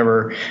or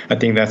whatever. I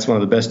think that's one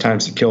of the best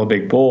times to kill a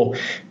big bull.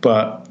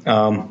 But,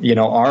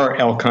 our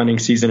elk hunting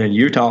season in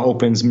Utah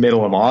opens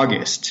middle of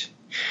August.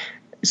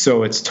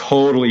 So it's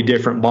totally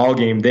different ball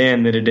game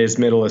then than it is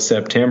middle of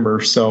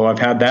September. So I've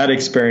had that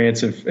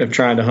experience of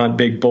trying to hunt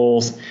big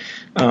bulls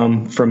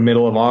from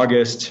middle of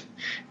August.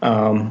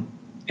 And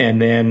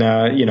then,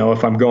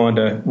 if I'm going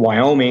to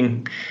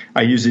Wyoming,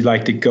 I usually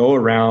like to go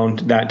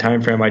around that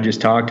time frame I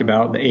just talked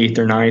about, the 8th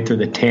or 9th or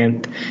the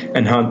 10th,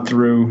 and hunt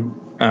through.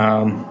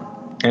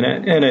 And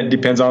it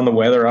depends on the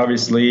weather,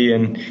 obviously,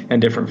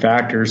 and different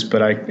factors.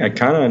 But I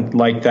kind of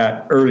like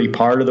that early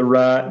part of the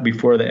rut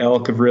before the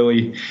elk have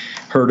really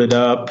herded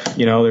up.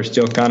 They're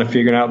still kind of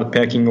figuring out the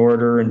pecking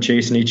order and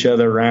chasing each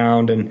other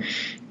around. And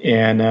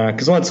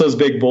because once those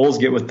big bulls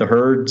get with the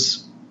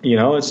herds,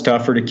 it's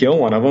tougher to kill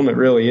one of them. It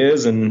really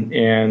is.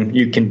 And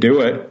you can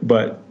do it,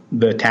 but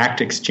the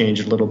tactics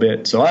change a little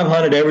bit. So I've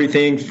hunted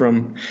everything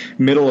from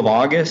middle of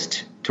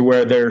August to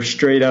where they're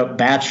straight up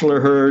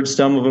bachelor herds,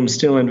 some of them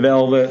still in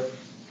velvet.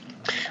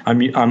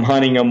 I'm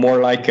hunting them more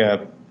like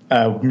a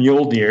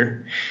mule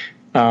deer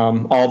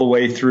all the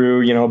way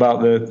through,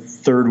 about the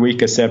third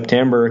week of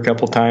September. A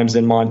couple times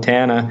in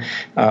Montana,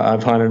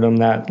 I've hunted them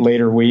that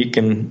later week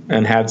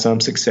and had some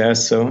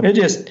success. So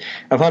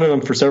I've hunted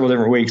them for several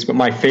different weeks. But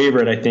my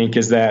favorite, I think,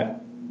 is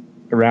that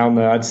around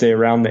the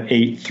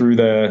 8th through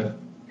the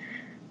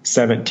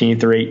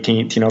 17th or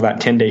 18th, that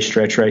 10-day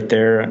stretch right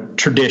there.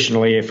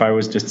 Traditionally, if I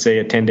was to say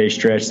a 10-day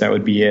stretch, that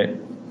would be it.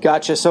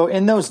 Gotcha. So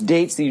in those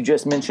dates that you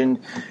just mentioned,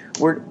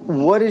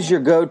 what is your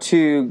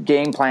go-to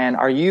game plan?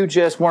 Are you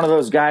just one of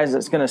those guys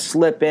that's going to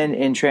slip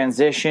in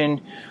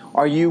transition?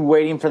 Are you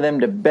waiting for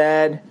them to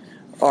bed?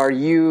 Are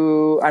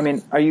you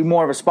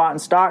more of a spot and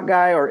stock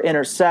guy or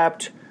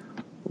intercept?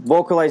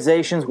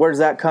 Vocalizations, where does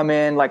that come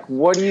in? Like,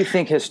 what do you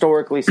think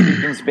historically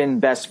speaking has been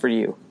best for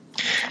you?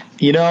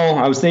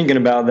 I was thinking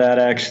about that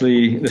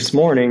actually this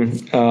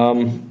morning.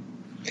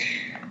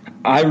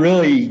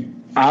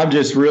 I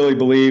just really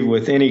believe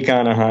with any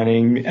kind of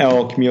hunting,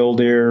 elk, mule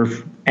deer,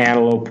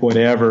 antelope,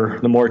 whatever,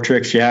 the more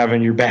tricks you have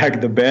in your bag,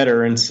 the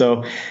better. And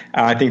so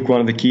I think one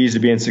of the keys to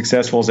being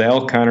successful as an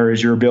elk hunter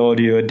is your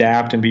ability to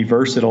adapt and be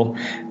versatile.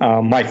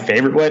 My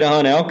favorite way to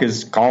hunt elk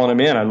is calling them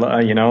in,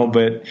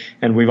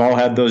 and we've all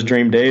had those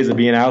dream days of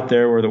being out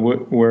there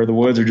where the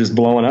woods are just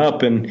blowing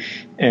up and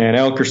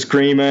elk are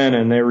screaming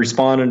and they're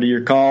responding to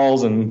your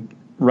calls and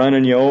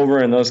running you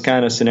over in those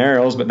kind of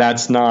scenarios, but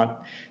that's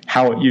not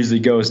how it usually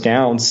goes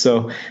down.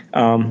 So,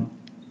 I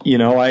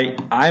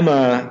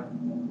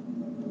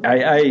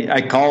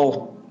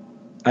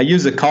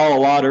use a call a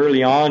lot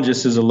early on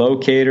just as a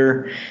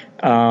locator.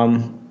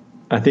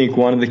 I think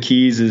one of the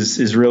keys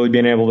is really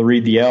being able to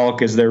read the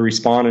elk as they're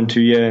responding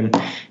to you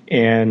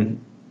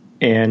and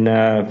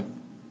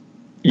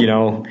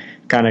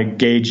kind of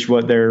gauge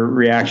what their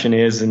reaction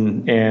is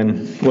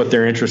and what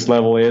their interest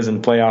level is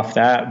and play off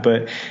that.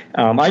 But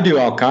I do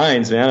all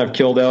kinds, man. I've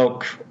killed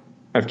elk.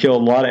 I've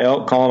killed a lot of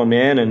elk calling them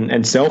in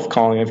and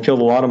self-calling. I've killed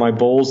a lot of my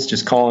bulls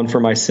just calling for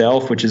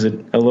myself, which is a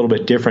little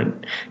bit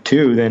different,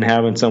 too, than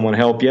having someone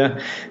help you.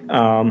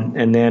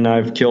 And then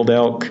I've killed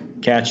elk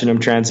catching them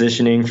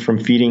transitioning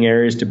from feeding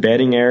areas to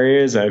bedding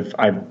areas.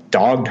 I've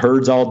dogged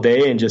herds all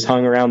day and just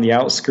hung around the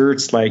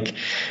outskirts like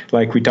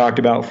we talked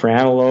about for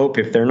antelope.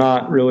 If they're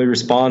not really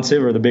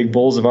responsive or the big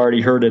bulls have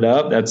already herded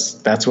up,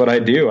 that's what I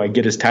do. I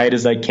get as tight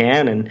as I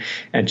can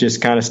and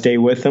just kind of stay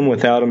with them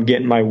without them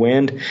getting my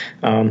wind.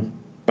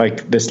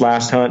 like this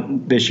last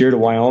hunt this year to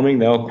Wyoming,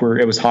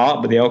 it was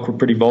hot, but the elk were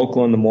pretty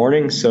vocal in the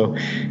morning. So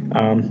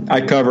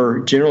I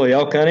cover generally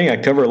elk hunting. I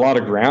cover a lot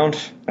of ground.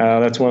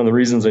 That's one of the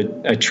reasons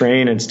I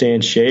train and stay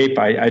in shape.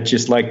 I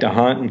just like to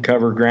hunt and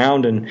cover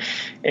ground, and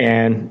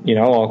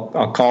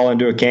I'll call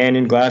into a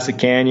canyon, glass a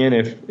canyon.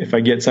 If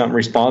I get something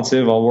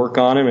responsive, I'll work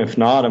on him. If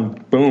not, I'm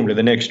boom to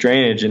the next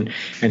drainage. And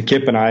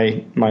Kip and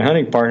I, my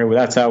hunting partner,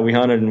 that's how we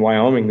hunted in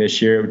Wyoming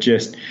this year. It was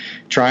just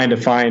trying to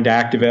find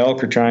active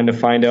elk or trying to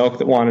find elk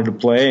that wanted to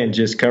play, and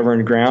just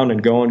covering ground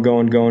and going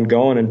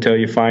until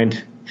you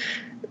find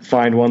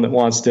one that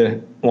wants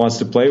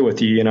to play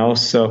with you,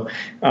 So,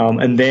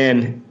 and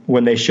then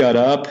when they shut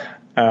up,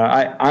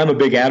 I'm a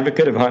big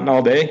advocate of hunting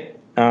all day.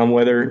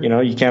 Whether,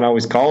 you can't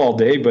always call all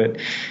day, but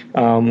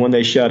when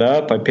they shut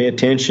up, I pay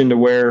attention to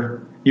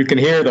where you can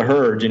hear the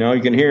herd,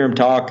 you can hear them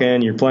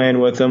talking, you're playing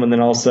with them, and then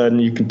all of a sudden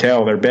you can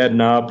tell they're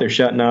bedding up, they're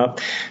shutting up.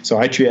 So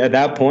at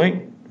that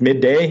point,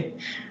 midday,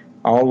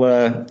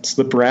 I'll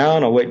slip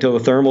around, I'll wait till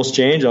the thermals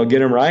change, I'll get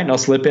them right, and I'll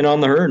slip in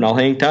on the herd, and I'll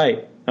hang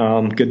tight.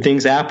 Good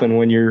things happen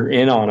when you're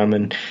in on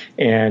them,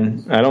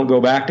 and I don't go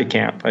back to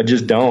camp. I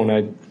just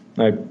don't.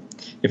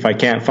 If I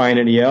can't find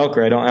any elk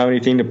or I don't have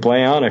anything to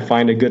play on, I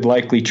find a good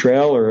likely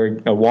trail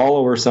or a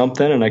wallow or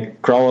something, and I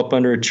crawl up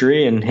under a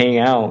tree and hang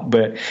out.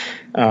 But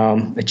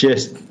it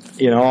just,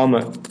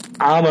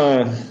 I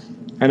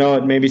know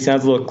it maybe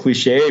sounds a little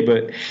cliche,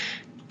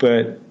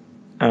 but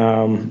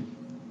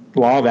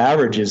law of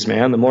averages,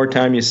 man. The more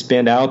time you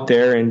spend out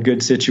there in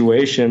good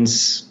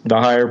situations, the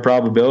higher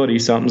probability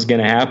something's going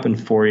to happen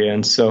for you.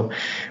 And so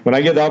when I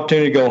get the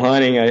opportunity to go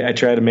hunting, I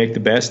try to make the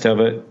best of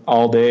it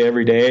all day,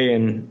 every day.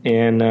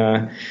 And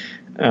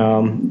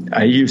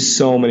I use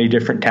so many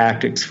different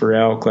tactics for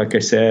elk, like I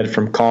said,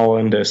 from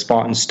calling to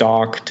spot and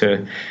stalk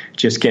to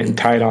just getting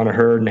tight on a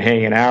herd and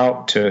hanging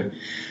out to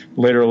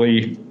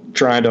literally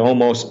trying to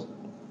almost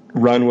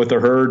run with the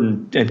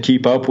herd and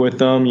keep up with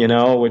them,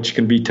 which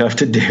can be tough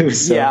to do.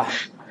 So, yeah.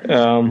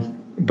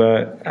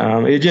 But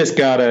you just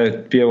got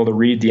to be able to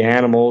read the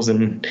animals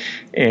and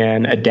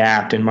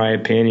adapt, in my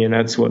opinion.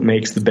 That's what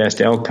makes the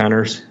best elk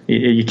hunters.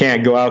 You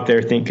can't go out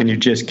there thinking you're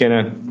just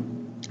going to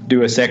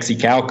do a sexy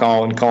cow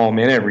call and call them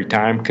in every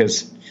time,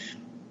 because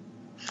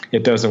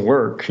it doesn't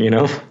work,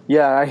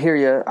 Yeah, I hear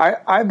you.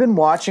 I've been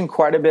watching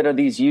quite a bit of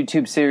these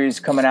YouTube series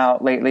coming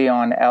out lately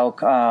on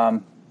elk,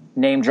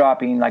 name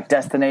dropping, like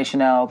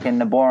Destination Elk and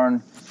the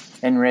Born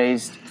and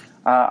Raised.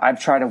 I've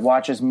tried to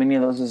watch as many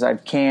of those as I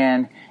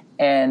can,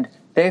 and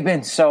they've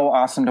been so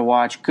awesome to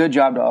watch. Good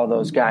job to all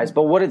those guys.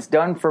 But what it's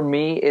done for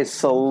me is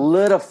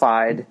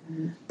solidified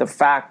the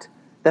fact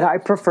that I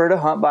prefer to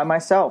hunt by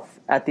myself.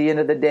 At the end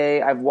of the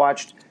day, I've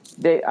watched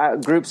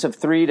groups of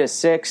 3 to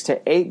 6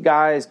 to 8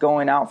 guys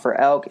going out for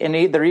elk, and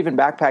they're even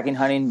backpacking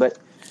hunting, but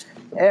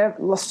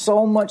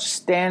so much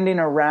standing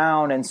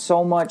around and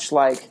so much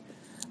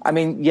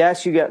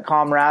yes, you get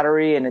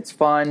camaraderie and it's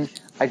fun,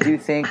 I do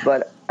think,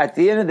 but at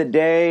the end of the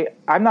day,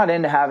 I'm not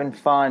into having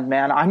fun,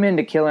 man. I'm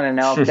into killing an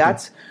elk.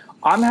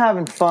 I'm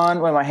having fun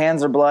when my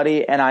hands are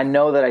bloody and I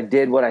know that I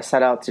did what I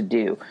set out to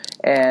do.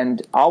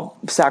 And I'll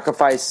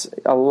sacrifice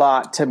a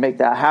lot to make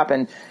that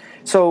happen.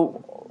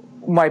 So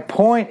my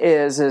point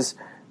is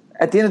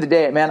at the end of the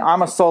day, man,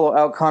 I'm a solo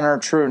elk hunter,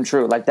 true and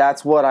true. Like,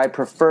 that's what I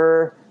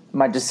prefer.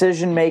 My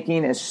decision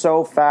making is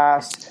so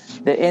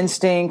fast. The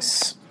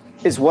instincts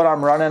is what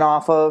I'm running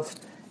off of,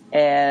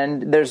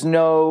 and there's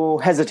no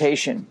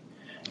hesitation.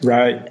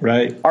 Right.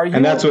 Are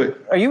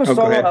you a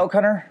solo elk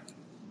hunter?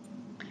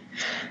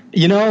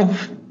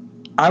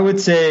 I would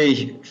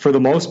say for the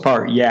most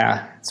part,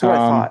 yeah. That's what I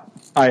thought.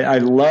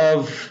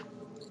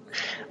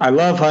 I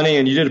love hunting,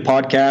 and you did a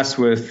podcast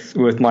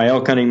with my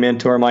elk hunting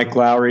mentor, Mike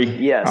Lowry.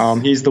 Yes.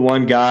 He's the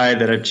one guy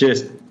that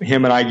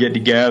him and I get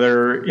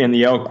together in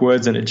the elk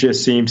woods, and it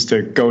just seems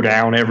to go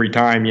down every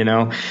time,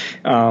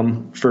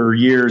 For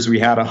years, we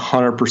had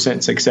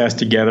 100% success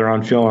together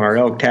on filling our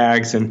elk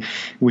tags, and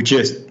we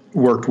just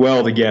worked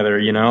well together,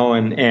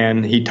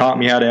 and he taught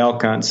me how to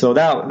elk hunt. So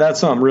that's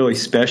something really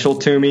special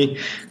to me.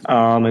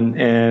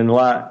 And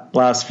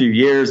last few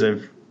years,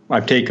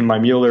 I've taken my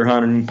mule deer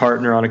hunting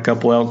partner on a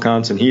couple elk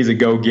hunts, and he's a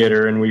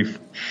go-getter, and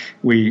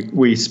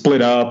we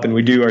split up and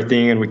we do our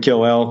thing and we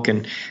kill elk.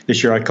 And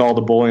this year I called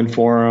a bull in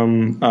for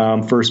him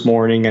first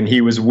morning, and he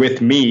was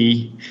with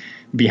me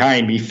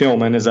behind me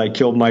filming as I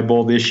killed my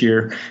bull this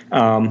year.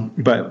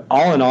 But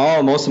all in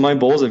all, most of my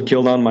bulls I've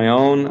killed on my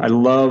own. I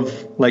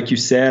love, like you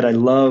said, I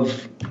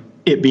love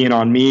it being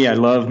on me. I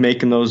love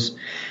making those,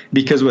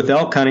 because with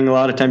elk hunting, a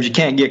lot of times you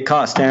can't get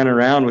caught standing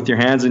around with your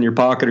hands in your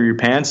pocket or your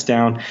pants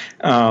down.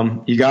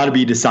 You got to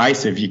be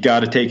decisive. You got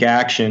to take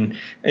action.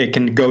 It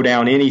can go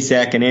down any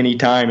second, any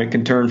time. It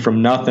can turn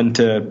from nothing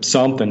to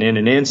something in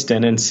an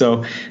instant. And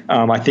so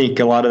I think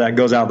a lot of that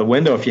goes out the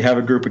window if you have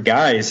a group of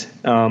guys,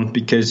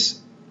 because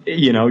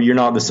you're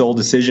not the sole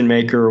decision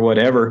maker or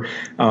whatever.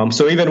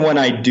 So even when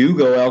I do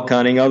go elk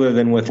hunting, other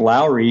than with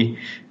Lowry,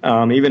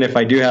 even if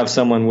I do have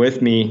someone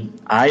with me,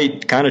 I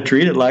kind of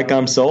treat it like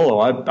I'm solo.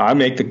 I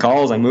make the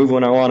calls. I move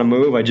when I want to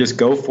move. I just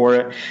go for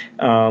it,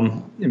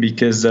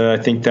 because I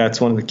think that's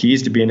one of the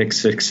keys to being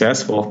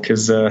successful.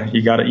 Because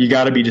you got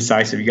to be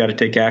decisive. You got to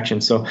take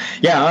action. So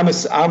yeah,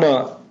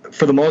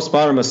 for the most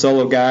part, I'm a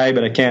solo guy,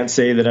 but I can't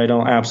say that I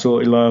don't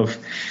absolutely love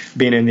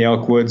being in the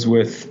elk woods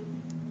with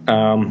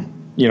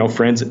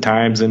friends at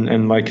times.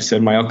 And like I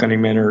said, my elk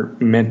hunting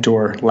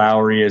mentor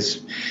Lowry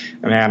is,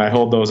 man, I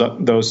hold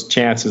those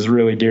chances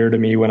really dear to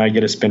me when I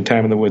get to spend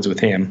time in the woods with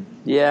him.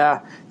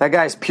 Yeah, that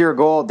guy's pure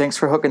gold. Thanks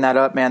for hooking that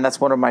up, man.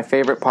 That's one of my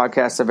favorite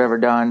podcasts I've ever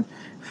done.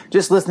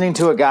 Just listening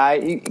to a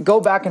guy.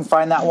 Go back and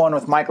find that one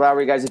with Mike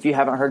Lowry, guys, if you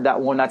haven't heard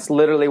that one. That's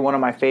literally one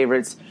of my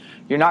favorites.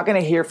 You're not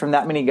going to hear from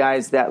that many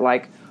guys that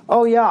like,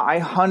 oh, yeah, I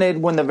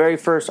hunted when the very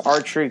first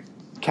archery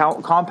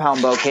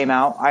compound bow came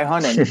out. I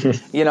hunted.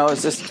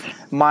 It's just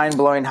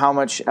mind-blowing how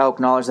much elk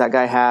knowledge that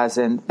guy has,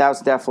 and that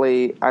was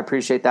definitely, I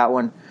appreciate that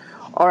one.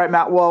 All right,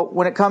 Matt, well,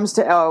 when it comes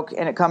to elk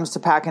and it comes to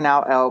packing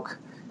out elk,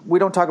 we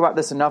don't talk about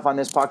this enough on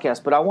this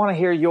podcast, but I want to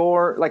hear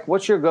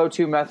what's your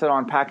go-to method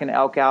on packing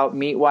elk out,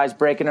 meat-wise,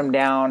 breaking them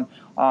down,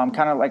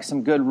 kind of like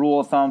some good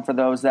rule of thumb for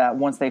those that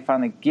once they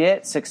finally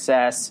get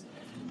success,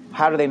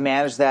 how do they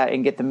manage that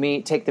and get the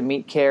meat, take the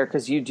meat care,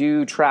 because you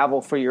do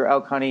travel for your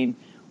elk hunting.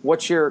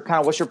 What's your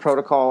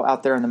protocol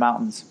out there in the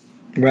mountains?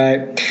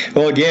 Right.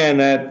 Well, again,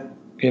 that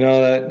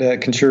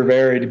can sure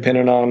vary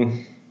depending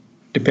on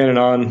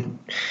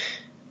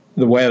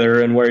the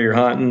weather and where you're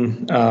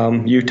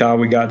hunting. Utah,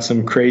 we got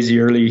some crazy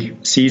early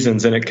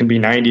seasons, and it can be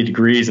 90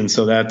 degrees, and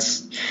so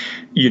that's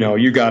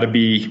you got to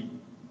be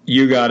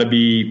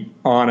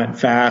on it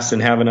fast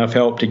and have enough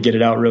help to get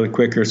it out really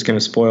quick, or it's going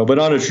to spoil. But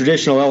on a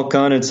traditional elk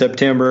hunt in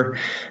September,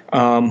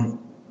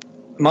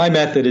 my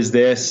method is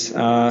this,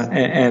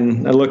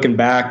 and looking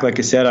back, like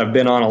I said, I've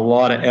been on a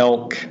lot of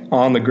elk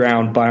on the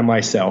ground by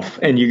myself,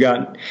 and you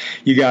got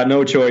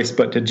no choice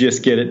but to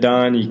just get it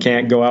done. You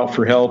can't go out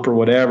for help or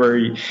whatever.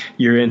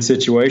 You're in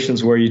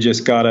situations where you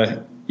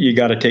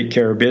gotta take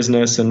care of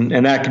business,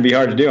 and that can be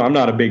hard to do. I'm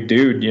not a big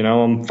dude,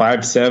 I'm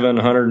 5'7",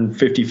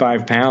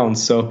 155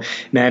 pounds, so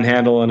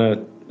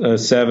manhandling a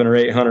 700 or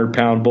 800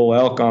 pound bull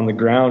elk on the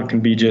ground can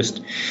be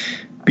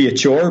a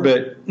chore.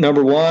 But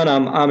number one,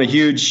 I'm a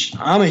huge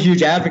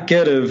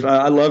advocate of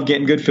I love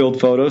getting good field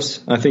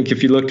photos. I think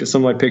if you looked at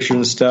some of my pictures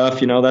and stuff,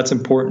 that's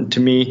important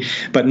to me,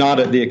 but not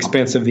at the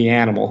expense of the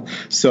animal.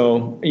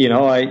 So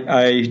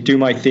I do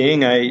my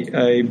thing.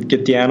 I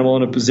get the animal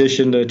in a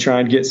position to try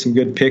and get some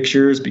good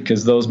pictures,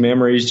 because those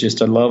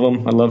memories, I love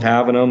them. I love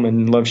having them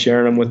and love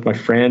sharing them with my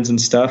friends and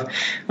stuff.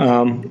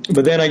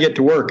 But then I get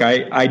to work.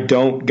 I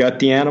don't gut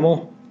the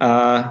animal.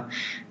 I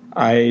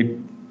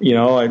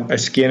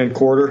skin and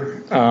quarter,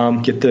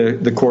 get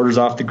the quarters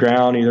off the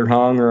ground, either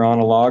hung or on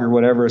a log or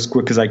whatever, as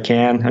quick as I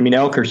can. I mean,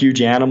 elk are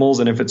huge animals,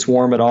 and if it's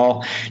warm at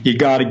all, you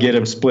got to get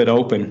them split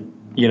open.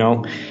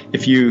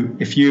 If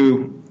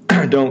you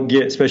don't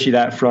get, especially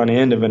that front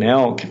end of an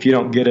elk, if you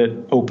don't get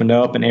it opened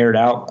up and aired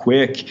out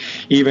quick,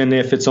 even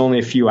if it's only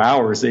a few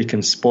hours, they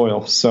can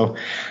spoil. So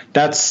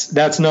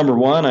that's number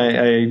one.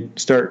 I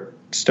start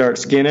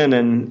skinning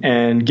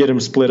and get them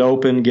split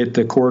open, get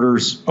the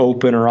quarters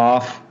open or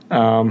off.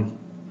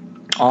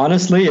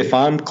 Honestly, if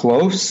I'm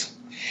close,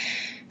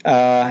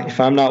 if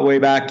I'm not way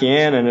back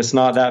in and it's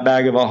not that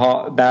bad of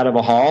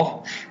a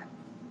haul,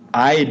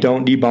 I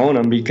don't debone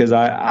them, because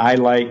I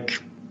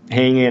like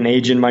hanging and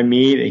aging my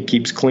meat. It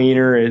keeps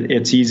cleaner.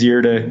 It's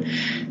easier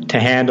to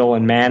handle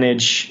and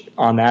manage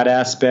on that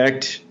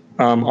aspect,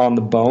 on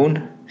the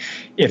bone.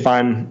 If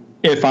I'm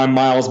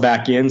miles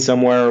back in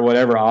somewhere or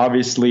whatever,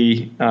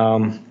 obviously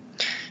I'm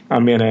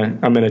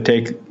gonna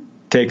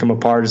take them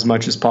apart as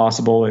much as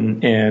possible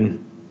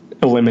and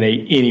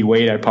eliminate any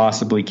weight I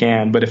possibly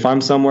can. But if I'm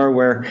somewhere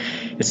where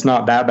it's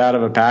not that bad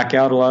of a pack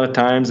out a lot of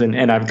times,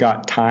 and I've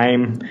got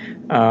time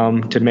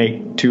to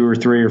make 2 or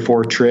 3 or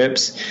 4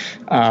 trips,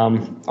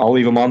 I'll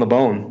leave them on the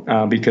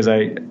bone, because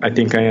I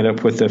think I end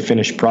up with a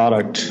finished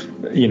product.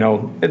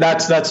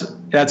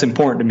 That's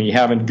important to me,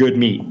 having good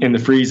meat in the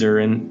freezer,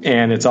 and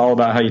it's all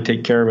about how you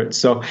take care of it.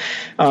 So,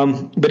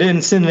 but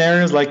in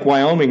scenarios like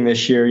Wyoming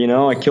this year,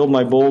 I killed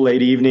my bull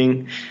late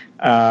evening.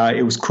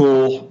 It was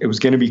cool. It was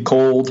going to be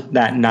cold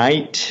that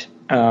night,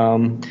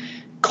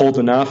 cold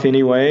enough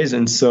anyways.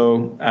 And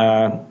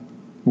so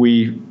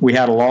we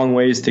had a long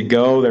ways to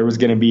go. There was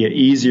going to be an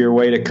easier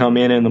way to come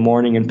in the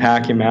morning and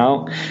pack him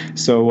out.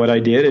 So what I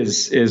did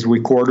is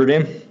we quartered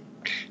him.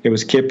 It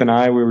was Kip and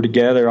I. We were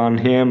together on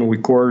him, and we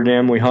quartered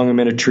him. We hung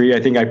him in a tree. I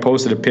think I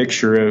posted a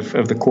picture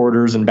of the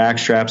quarters and back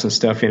straps and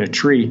stuff in a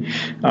tree.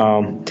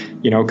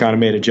 Kind of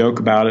made a joke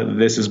about it.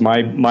 This is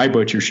my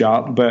butcher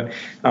shop. But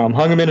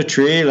hung him in a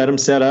tree, let him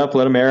set up,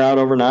 let him air out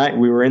overnight.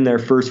 We were in there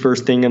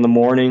first thing in the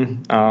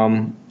morning.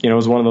 It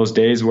was one of those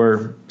days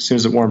where as soon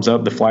as it warms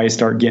up, the flies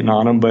start getting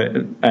on them. But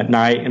at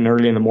night and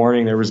early in the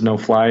morning, there was no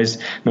flies,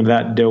 none of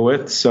that to deal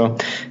with. So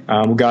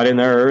we got in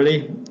there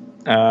early.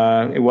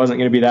 It wasn't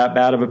going to be that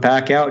bad of a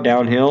pack out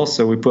downhill,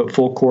 so we put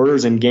full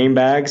quarters in game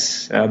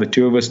bags. The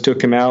two of us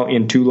took him out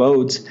in 2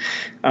 loads,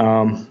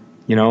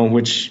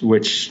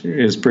 which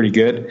is pretty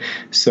good.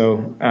 So,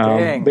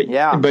 but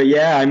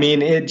yeah, I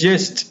mean, it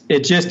just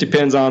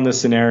depends on the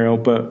scenario.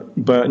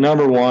 But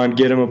number one,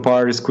 get them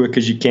apart as quick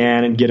as you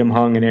can and get them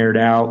hung and aired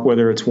out,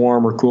 whether it's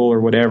warm or cool or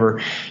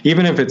whatever.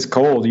 Even if it's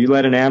cold, you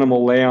let an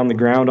animal lay on the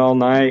ground all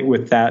night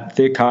with that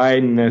thick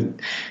hide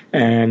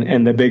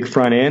and the big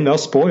front end, they'll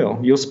spoil.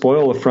 You'll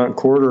spoil a front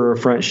quarter or a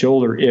front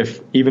shoulder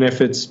even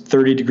if it's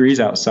 30 degrees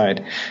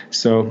outside.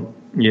 So,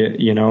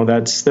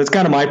 that's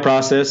kind of my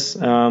process.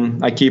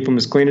 I keep them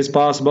as clean as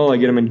possible. I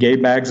get them in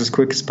gate bags as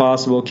quick as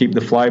possible, keep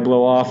the fly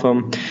blow off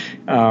them.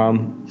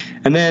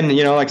 And then,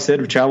 like I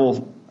said, we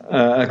travel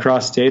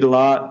across state a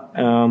lot.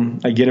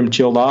 I get them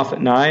chilled off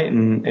at night,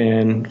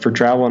 and for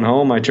traveling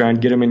home, I try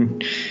and get them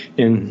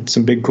in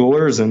some big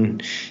coolers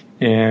and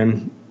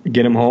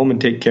get them home and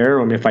take care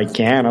of them if I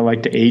can. I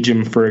like to age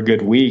them for a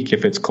good week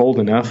if it's cold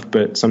enough,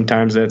 but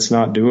sometimes that's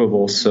not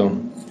doable.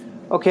 So.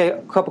 Okay,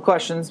 a couple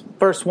questions.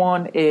 First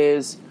one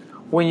is,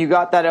 when you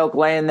got that elk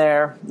laying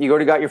there, you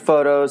already got your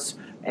photos,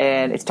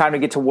 and it's time to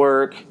get to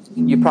work.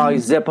 You probably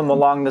zip them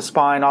along the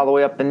spine all the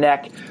way up the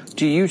neck.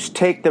 Do you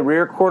take the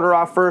rear quarter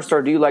off first,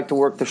 or do you like to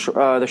work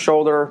the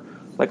shoulder?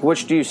 Like, where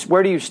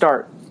do you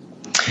start?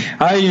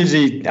 I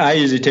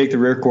usually take the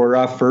rear quarter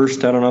off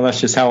first. I don't know.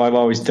 That's just how I've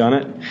always done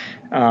it.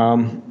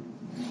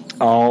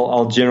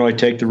 I'll generally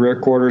take the rear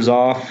quarters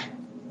off,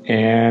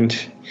 and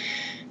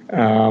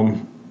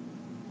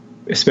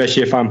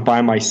especially if I'm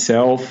by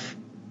myself,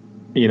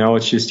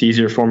 it's just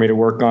easier for me to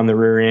work on the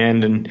rear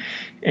end,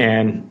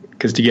 and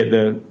because to get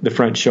the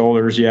front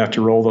shoulders, you have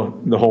to roll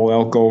the whole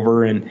elk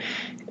over, and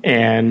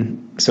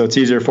so it's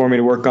easier for me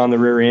to work on the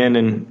rear end,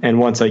 and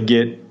once I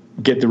get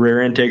the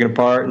rear end taken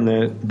apart and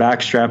the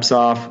back straps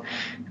off,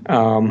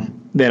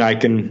 then I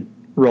can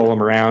roll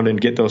them around and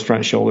get those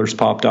front shoulders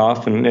popped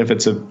off. And if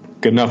it's a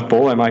good enough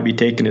bull, I might be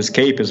taking his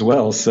cape as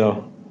well.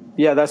 So.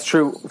 Yeah, that's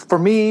true. For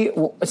me,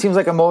 it seems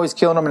like I'm always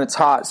killing them and it's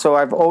hot. So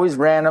I've always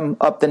ran them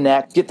up the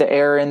neck, get the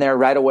air in there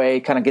right away,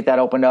 kind of get that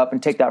opened up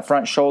and take that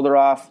front shoulder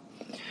off.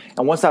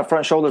 And once that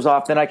front shoulder's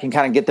off, then I can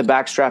kind of get the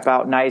back strap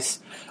out nice,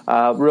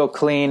 real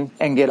clean,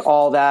 and get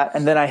all that.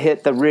 And then I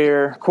hit the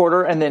rear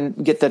quarter and then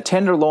get the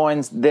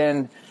tenderloins,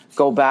 then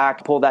go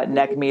back, pull that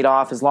neck meat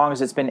off as long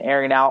as it's been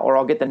airing out, or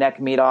I'll get the neck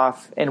meat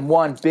off in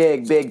one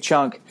big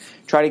chunk.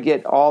 Try to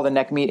get all the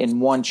neck meat in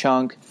one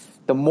chunk.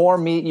 The more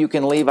meat you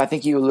can leave, I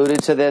think you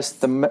alluded to this,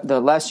 the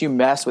less you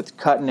mess with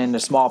cutting into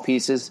small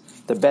pieces,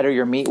 the better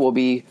your meat will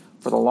be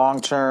for the long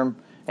term.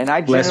 And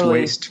less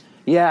waste.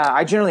 Yeah,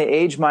 I generally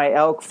age my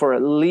elk for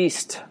at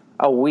least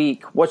a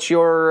week. What's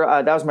your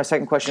that was my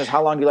second question, is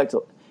how long do you like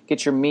to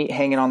get your meat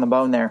hanging on the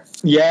bone there?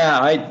 Yeah,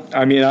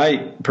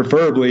 I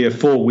preferably a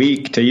full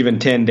week to even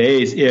 10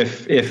 days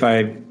if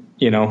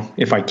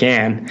I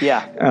can.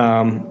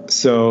 Yeah.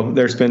 So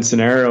there's been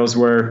scenarios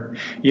where,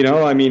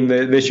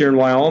 this year in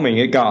Wyoming,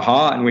 it got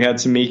hot and we had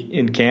some meat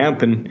in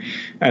camp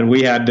and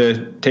we had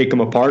to take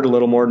them apart a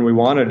little more than we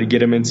wanted to get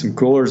them in some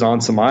coolers on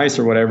some ice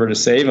or whatever to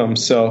save them.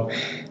 So,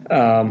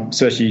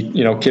 especially,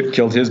 Kip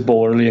killed his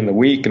bull early in the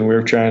week and we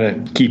were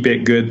trying to keep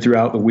it good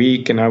throughout the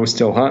week and I was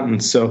still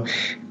hunting. So,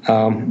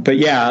 but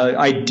yeah,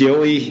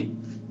 ideally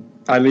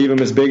I leave them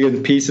as big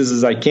in pieces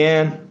as I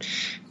can.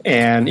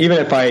 And even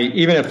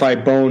if I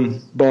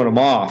bone them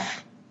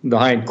off the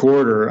hind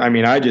quarter,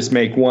 I just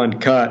make one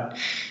cut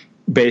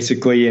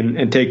basically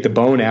and take the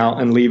bone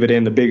out and leave it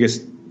in the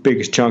biggest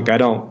chunk. I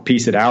don't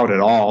piece it out at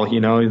all.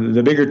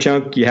 The bigger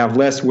chunk, you have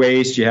less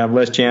waste, you have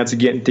less chance of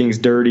getting things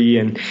dirty,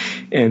 and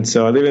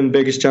so I leave it in the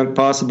biggest chunk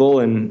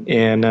possible and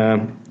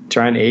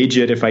try and age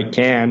it if I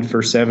can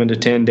for 7 to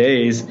 10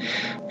 days.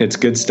 It's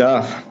good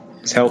stuff.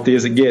 As healthy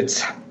as it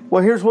gets.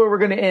 Well, here's where we're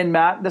going to end,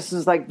 Matt. This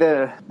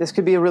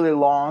could be a really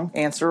long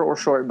answer or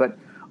short, but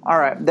all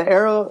right. The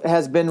arrow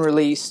has been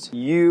released.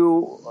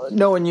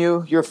 Knowing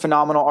you're a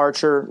phenomenal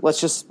archer. Let's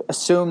just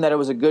assume that it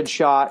was a good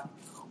shot.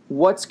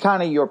 What's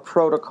kind of your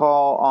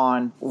protocol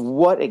on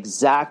what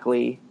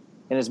exactly,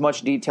 in as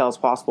much detail as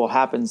possible,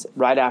 happens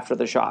right after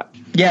the shot?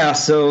 Yeah.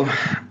 So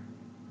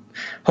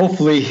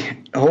hopefully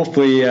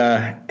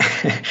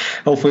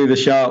the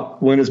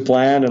shot went as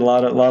planned, and a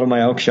lot of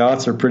my elk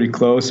shots are pretty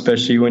close,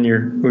 especially when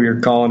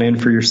you're calling in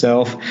for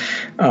yourself.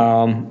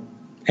 And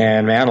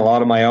man, a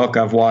lot of my elk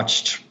I've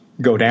watched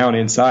go down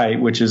in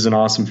sight, which is an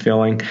awesome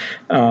feeling.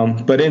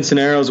 But in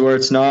scenarios where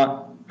it's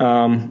not,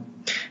 I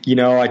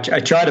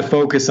try to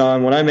focus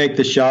on when I make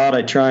the shot.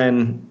 I try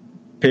and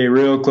pay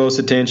real close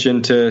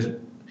attention to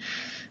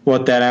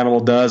what that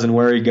animal does and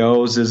where he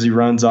goes as he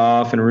runs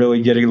off, and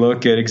really get a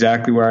look at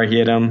exactly where I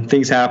hit him.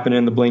 Things happen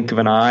in the blink of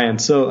an eye,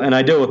 and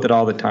I deal with it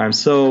all the time.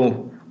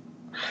 So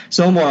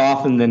more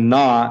often than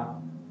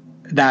not,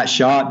 that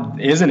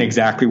shot isn't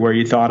exactly where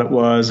you thought it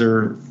was,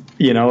 or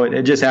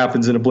it just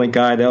happens in a blink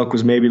eye. The elk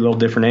was maybe a little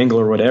different angle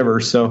or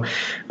whatever. So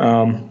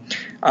I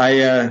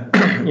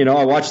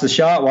watch the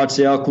shot, watch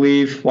the elk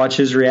leave, watch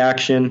his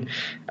reaction.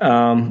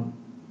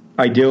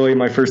 Ideally,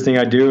 my first thing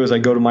I do is I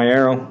go to my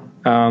arrow.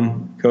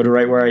 go to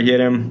right where I hit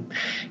him,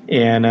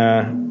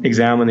 and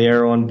examine the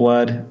arrow and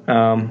blood.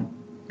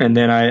 And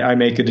then I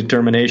make a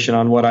determination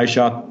on what I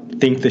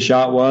think the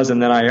shot was,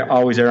 and then I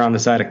always err on the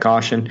side of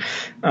caution.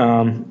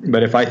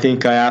 But if I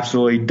think I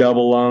absolutely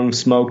double lung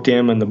smoked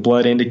him and the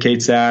blood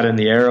indicates that and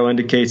the arrow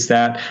indicates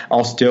that,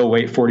 I'll still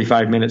wait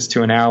 45 minutes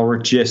to an hour,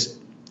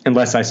 just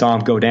unless I saw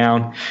him go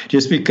down,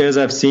 just because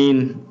I've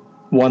seen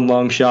one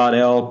lung shot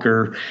elk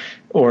or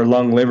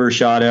lung liver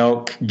shot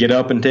elk get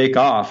up and take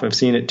off. I've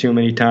seen it too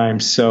many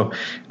times. So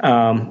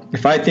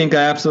if I think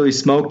I absolutely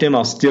smoked him,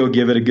 I'll still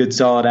give it a good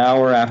solid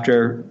hour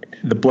after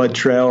the blood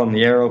trail and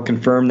the arrow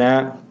confirm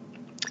that.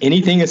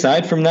 Anything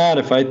aside from that,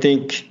 if I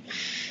think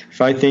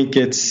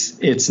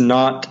it's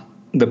not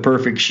the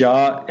perfect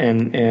shot,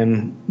 and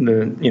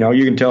the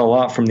you can tell a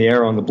lot from the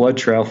arrow and the blood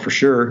trail for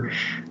sure,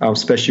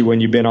 especially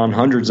when you've been on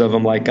hundreds of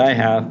them like I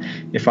have.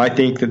 If I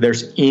think that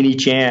there's any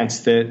chance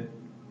that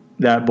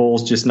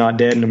bull's just not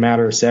dead in a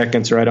matter of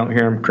seconds, or I don't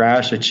hear him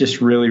crash, it's just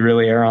really,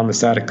 really err on the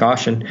side of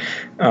caution.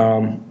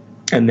 And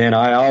then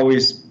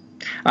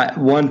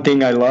one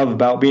thing I love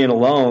about being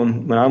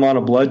alone, when I'm on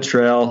a blood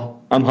trail,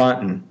 I'm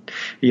hunting.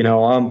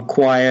 I'm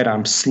quiet,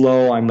 I'm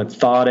slow, I'm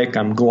methodic,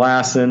 I'm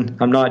glassing.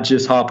 I'm not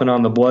just hopping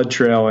on the blood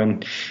trail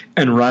and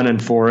running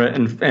for it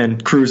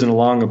and cruising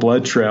along a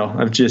blood trail.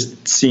 I've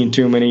just seen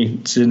too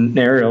many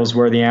scenarios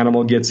where the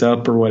animal gets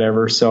up or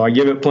whatever. So I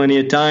give it plenty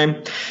of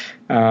time.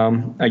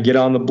 I get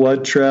on the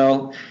blood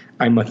trail.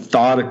 I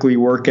methodically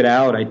work it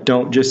out. I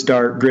don't just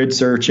start grid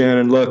searching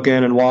and looking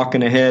and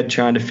walking ahead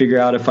trying to figure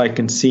out if I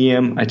can see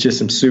him. I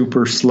just am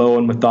super slow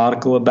and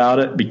methodical about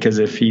it, because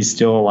if he's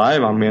still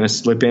alive, I'm going to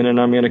slip in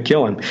and I'm going to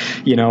kill him,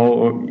 and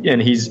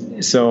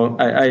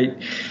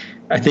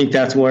I think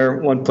that's where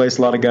one place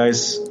a lot of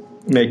guys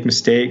make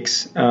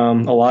mistakes. A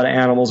lot of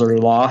animals are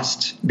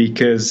lost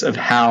because of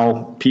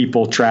how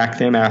people track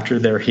them after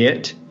they're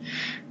hit.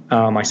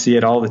 I see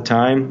it all the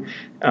time.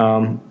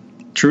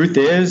 Truth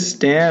is,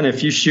 Dan,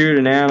 if you shoot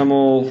an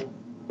animal,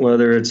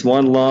 whether it's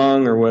one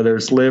lung or whether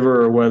it's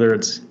liver or whether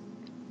it's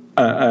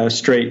a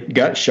straight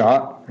gut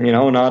shot,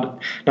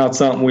 not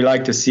something we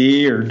like to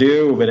see or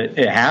do, but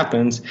it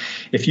happens.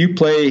 If you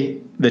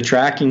play the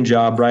tracking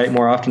job right,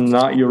 more often than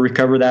not, you'll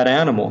recover that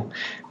animal.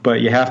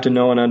 But you have to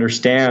know and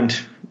understand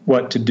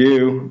what to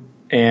do.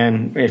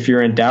 And if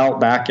you're in doubt,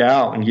 back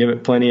out and give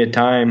it plenty of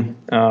time.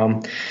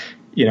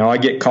 I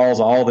get calls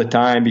all the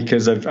time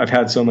because I've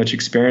had so much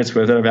experience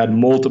with it. I've had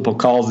multiple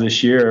calls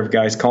this year of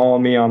guys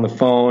calling me on the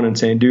phone and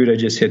saying, dude, I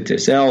just hit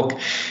this elk.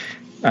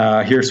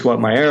 Here's what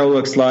my arrow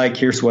looks like.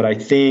 Here's what I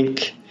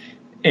think.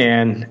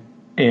 And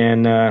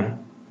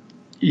getting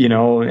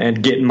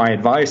my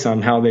advice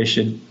on how they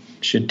should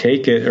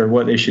take it or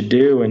what they should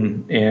do.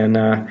 And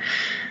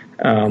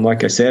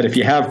like I said, if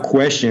you have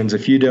questions,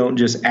 if you don't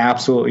just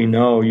absolutely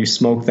know you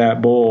smoke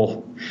that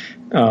bull,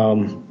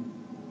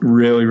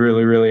 really,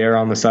 really, really err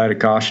on the side of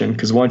caution,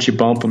 because once you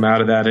bump them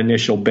out of that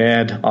initial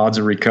bed, odds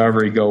of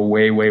recovery go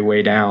way, way,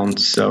 way down.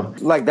 So,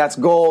 that's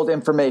gold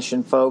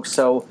information, folks.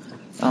 So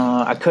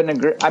I couldn't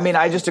agree. I mean,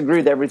 I just agree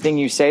with everything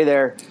you say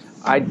there.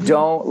 I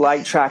don't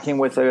like tracking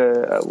with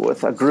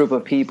a group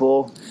of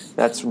people.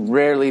 That's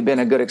rarely been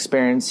a good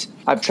experience.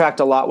 I've tracked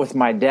a lot with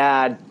my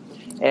dad,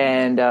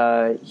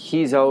 and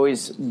he's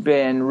always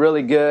been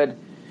really good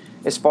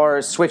as far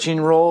as switching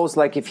roles.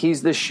 Like if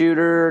he's the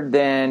shooter,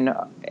 then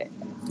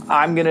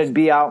I'm going to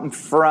be out in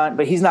front,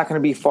 but he's not going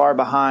to be far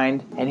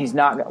behind, and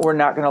we're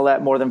not going to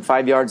let more than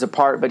 5 yards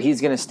apart, but he's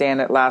going to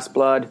stand at last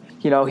blood.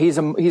 He's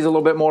a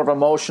little bit more of an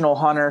emotional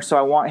hunter, so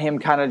I want him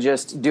kind of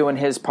just doing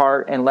his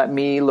part and let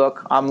me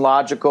look. I'm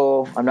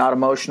logical. I'm not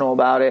emotional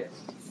about it.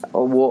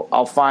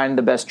 I'll find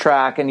the best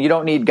track, and you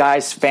don't need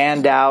guys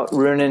fanned out,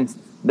 ruining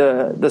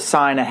the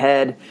sign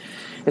ahead.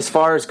 As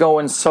far as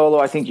going solo,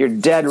 I think you're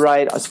dead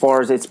right as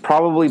far as it's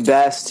probably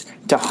best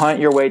to hunt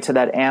your way to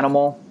that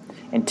animal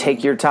and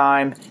take your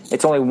time.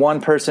 It's only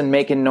one person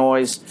making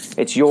noise.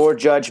 It's your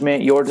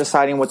judgment. You're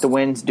deciding what the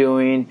wind's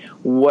doing,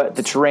 what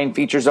the terrain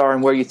features are,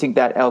 and where you think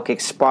that elk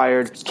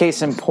expired.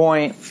 Case in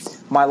point,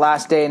 my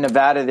last day in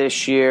Nevada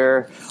this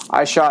year,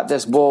 I shot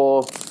this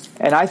bull,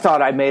 and I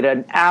thought I made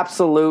an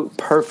absolute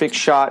perfect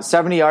shot.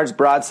 70 yards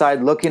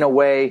broadside, looking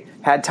away,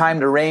 had time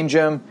to range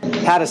him,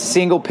 had a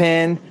single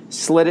pin,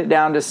 slid it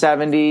down to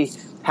 70,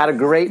 had a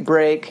great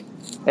break,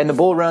 and the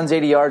bull runs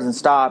 80 yards and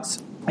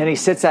stops, and he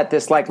sits at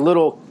this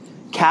little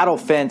cattle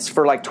fence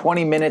for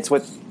 20 minutes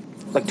with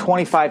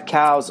 25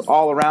 cows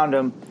all around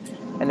him,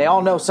 and they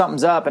all know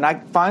something's up. And I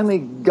finally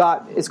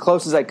got as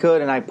close as I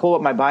could, and I pull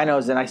up my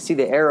binos, and I see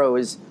the arrow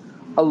is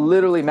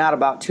literally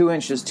about 2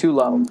 inches too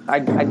low.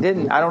 I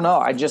don't know,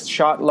 I just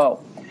shot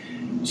low.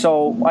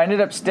 So I ended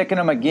up sticking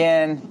him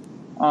again,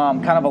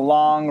 kind of a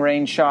long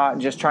range shot,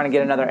 just trying to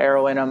get another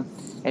arrow in him.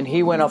 And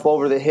he went up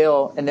over the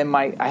hill, and then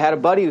I had a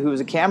buddy who was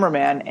a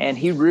cameraman, and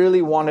he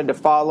really wanted to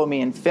follow me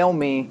and film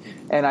me.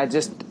 And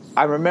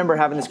I remember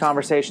having this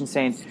conversation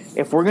saying,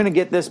 if we're going to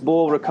get this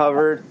bull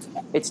recovered,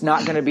 it's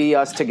not going to be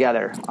us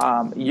together.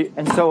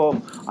 And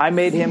so I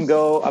made him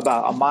go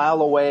about a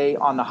mile away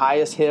on the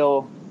highest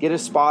hill, get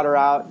his spotter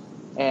out,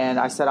 And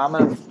I said, I'm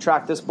going to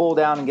track this bull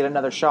down and get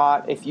another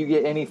shot. If you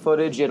get any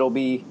footage, it'll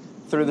be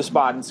through the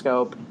spotting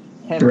scope.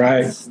 And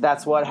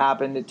that's what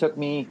happened. It took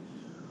me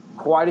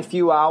quite a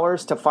few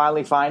hours to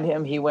finally find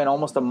him. He went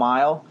almost a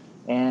mile,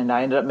 and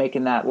I ended up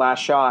making that last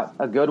shot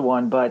a good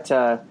one. But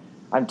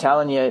I'm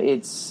telling you,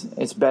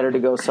 it's better to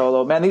go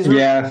solo.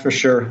 Man, for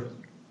sure.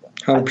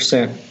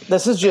 100%.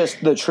 This is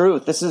just the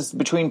truth. This is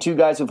between two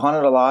guys who've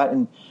hunted a lot,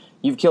 and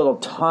you've killed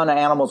a ton of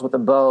animals with a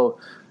bow.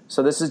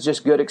 So this is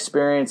just good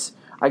experience.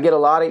 I get a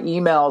lot of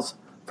emails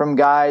from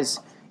guys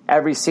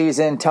every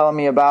season telling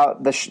me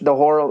about the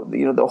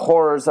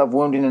horrors of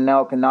wounding an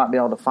elk and not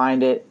being able to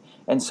find it.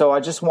 And so I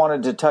just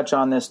wanted to touch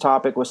on this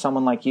topic with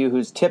someone like you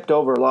who's tipped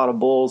over a lot of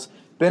bulls,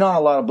 been on a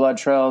lot of blood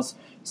trails,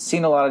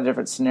 seen a lot of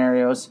different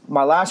scenarios.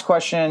 My last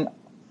question,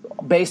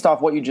 based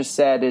off what you just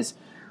said, is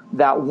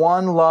that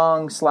one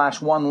lung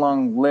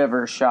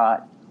liver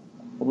shot.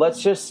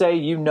 Let's just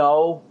say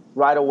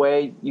right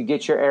away you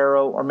get your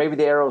arrow, or maybe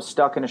the arrow's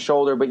stuck in a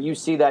shoulder, but you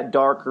see that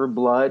darker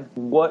blood.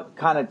 What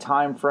kind of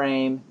time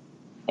frame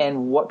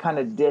and what kind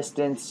of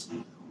distance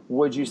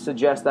would you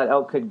suggest that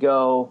elk could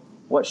go?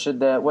 What's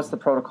the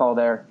protocol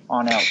there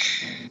on elk?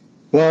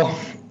 Well,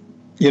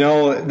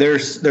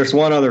 there's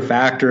one other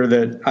factor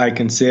that I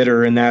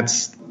consider, and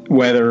that's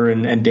weather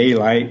and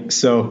daylight.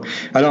 So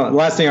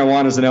last thing I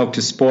want is an elk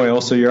to spoil.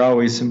 So you're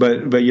always,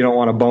 but you don't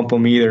want to bump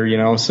them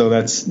either, so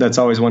that's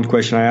always one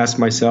question I ask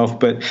myself.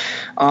 But,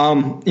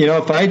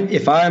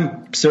 if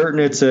I'm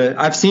certain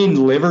I've seen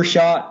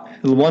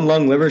one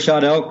lung liver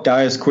shot elk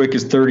die as quick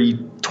as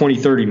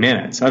 30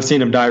 minutes. I've seen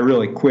them die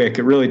really quick.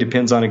 It really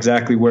depends on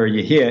exactly where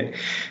you hit.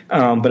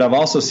 But I've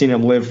also seen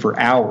them live for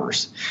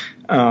hours.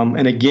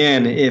 And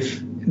again,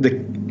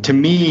 to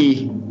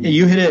me,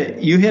 you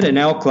hit an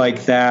elk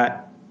like that,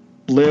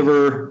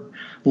 liver,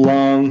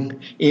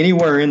 lung,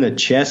 anywhere in the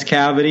chest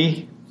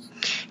cavity,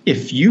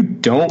 if you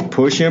don't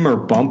push him or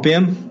bump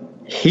him,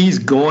 he's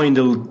going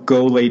to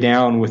go lay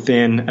down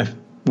within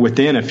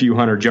a few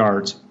hundred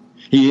yards.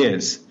 He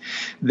is.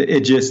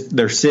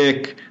 They're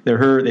sick, they're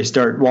hurt, they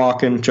start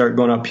walking, start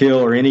going uphill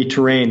or any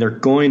terrain, they're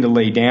going to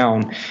lay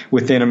down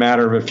within a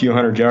matter of a few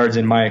hundred yards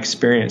in my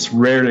experience.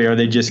 Rarely are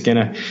they just going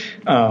to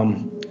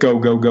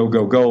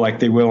go like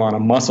they will on a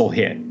muscle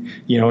hit.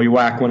 You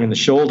whack one in the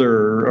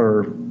shoulder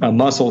or a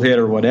muscle hit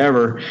or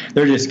whatever,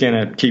 they're just going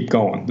to keep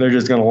going. They're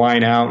just going to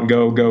line out and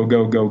go.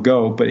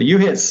 But you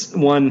hit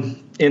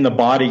one in the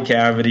body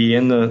cavity,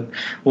 in the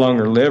lung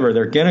or liver,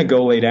 they're going to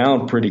go lay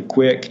down pretty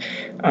quick.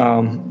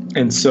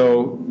 And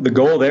so the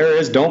goal there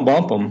is don't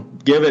bump them.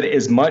 Give it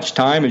as much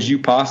time as you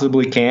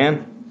possibly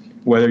can,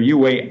 whether you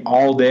wait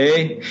all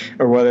day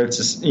or whether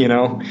it's,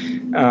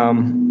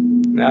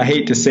 I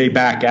hate to say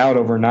back out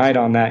overnight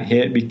on that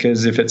hit,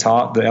 because if it's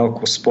hot, the elk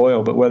will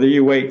spoil. But whether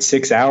you wait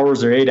 6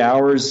 hours or 8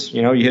 hours,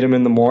 you hit them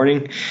in the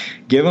morning,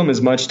 give them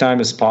as much time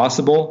as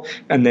possible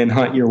and then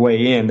hunt your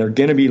way in. They're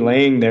going to be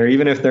laying there,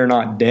 even if they're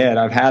not dead.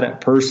 I've had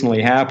it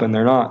personally happen.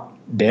 They're not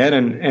dead.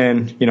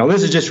 And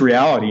this is just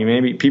reality.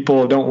 Maybe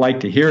people don't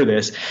like to hear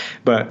this,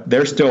 but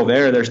they're still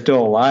there. They're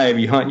still alive.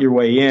 You hunt your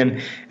way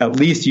in. At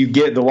least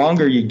the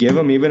longer you give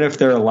them, even if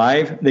they're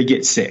alive, they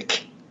get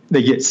sick.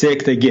 They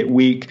get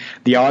weak.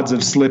 The odds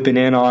of slipping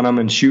in on them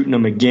and shooting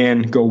them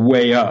again go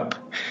way up.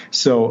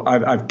 So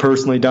I've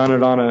personally done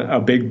it on a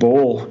big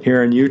bull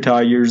here in Utah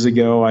years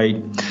ago.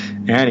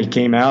 He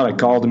came out. I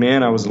called him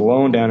in. I was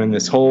alone down in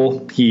this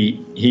hole.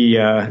 He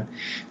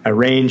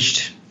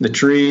arranged the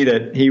tree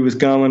that he was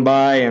coming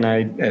by,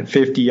 and at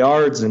 50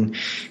 yards, and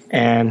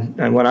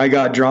when I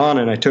got drawn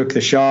and I took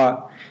the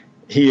shot,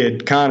 he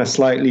had kind of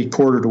slightly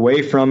quartered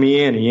away from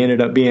me, and he ended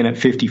up being at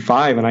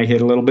 55, and I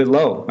hit a little bit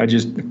low. I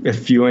just a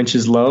few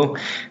inches low.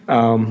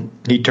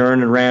 He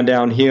turned and ran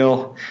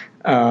downhill.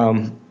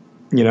 I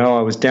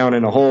was down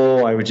in a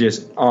hole. I was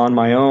just on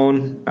my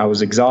own. I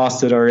was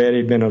exhausted already.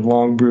 It'd been a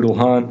long, brutal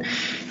hunt.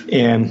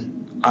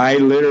 And I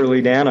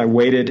literally, Dan, I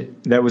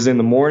waited. That was in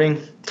the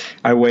morning.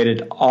 I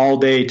waited all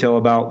day till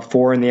about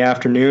 4 in the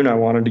afternoon. I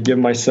wanted to give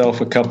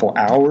myself a couple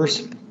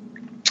hours.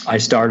 I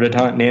started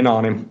hunting in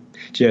on him.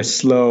 Just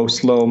slow,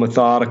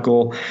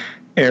 methodical,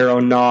 arrow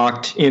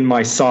knocked in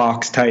my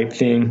socks type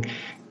thing.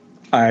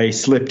 I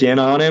slipped in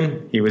on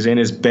him. He was in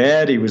his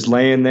bed. He was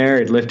laying there.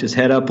 He'd lift his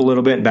head up a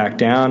little bit and back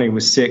down. He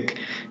was sick,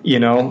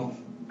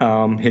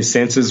 His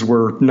senses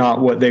were not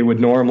what they would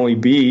normally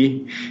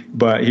be,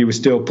 but he was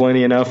still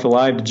plenty enough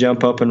alive to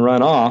jump up and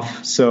run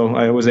off. So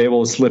I was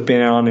able to slip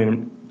in on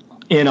him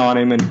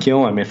and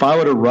kill him. If I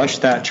would have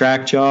rushed that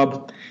track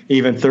job,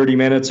 even 30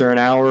 minutes or an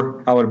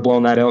hour, I would have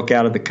blown that elk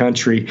out of the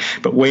country.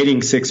 But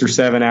waiting 6 or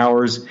 7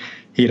 hours,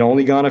 he'd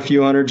only gone a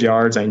few hundred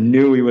yards. I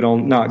knew he would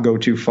not go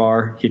too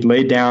far. He'd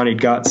laid down. He'd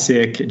got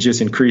sick. It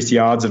just increased the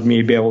odds of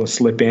me being able to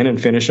slip in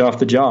and finish off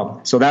the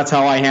job. So that's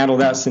how I handle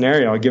that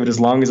scenario. I give it as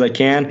long as I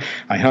can.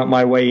 I hunt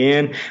my way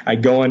in. I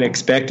go in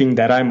expecting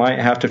that I might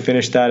have to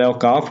finish that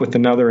elk off with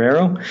another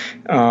arrow.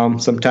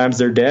 Sometimes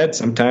they're dead.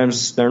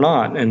 Sometimes they're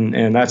not.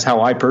 And that's how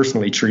I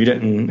personally treat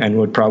it and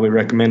would probably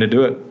recommend to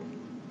do it.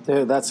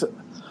 Dude, that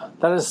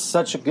is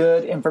such a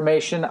good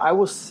information. I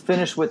will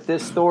finish with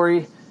this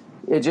story.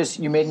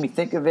 You made me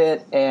think of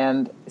it,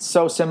 and it's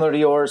so similar to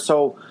yours.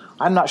 So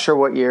I'm not sure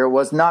what year it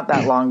was, not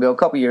that long ago, a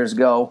couple years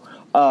ago.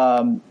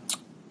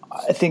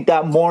 I think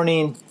that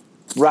morning,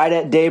 right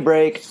at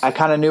daybreak, I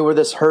kind of knew where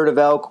this herd of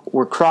elk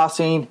were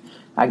crossing.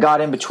 I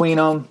got in between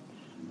them.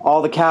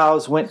 All the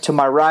cows went to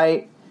my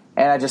right,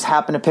 and I just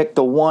happened to pick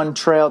the one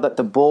trail that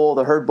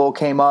the herd bull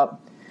came up.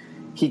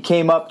 He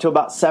came up to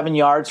about 7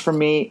 yards from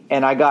me,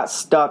 and I got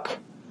stuck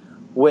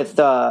with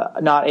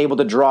not able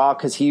to draw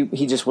because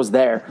he just was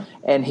there.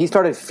 And he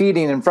started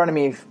feeding in front of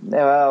me,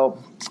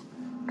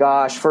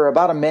 for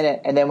about a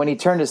minute. And then when he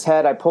turned his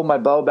head, I pulled my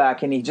bow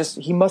back, and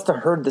he must have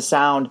heard the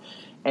sound,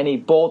 and he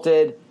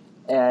bolted,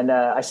 and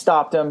I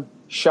stopped him,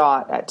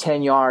 shot at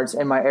 10 yards,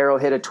 and my arrow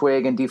hit a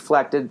twig and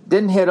deflected.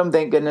 Didn't hit him,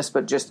 thank goodness,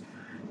 but just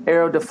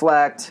arrow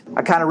deflect.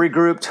 I kind of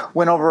regrouped,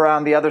 went over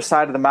around the other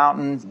side of the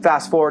mountain,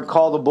 fast forward,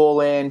 called the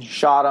bull in,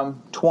 shot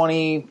him,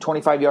 20,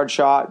 25-yard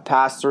shot,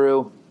 passed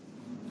through,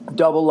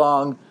 double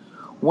lung,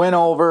 went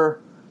over,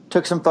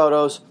 took some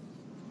photos,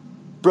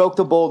 broke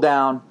the bull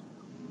down,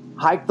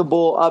 hiked the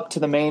bull up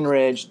to the main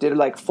ridge, did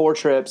like 4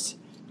 trips.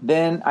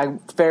 Then I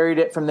ferried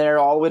it from there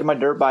all the way to my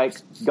dirt bike,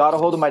 got a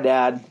hold of my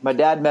dad. My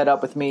dad met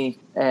up with me,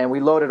 and we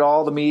loaded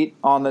all the meat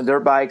on the dirt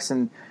bikes,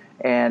 and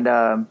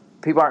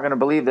people aren't going to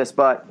believe this,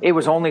 but it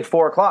was only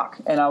 4 o'clock,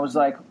 and I was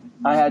like,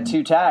 I had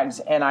 2 tags,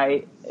 and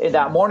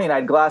that morning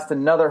I'd glassed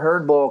another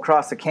herd bull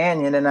across the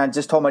canyon, and I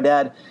just told my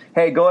dad,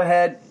 hey, go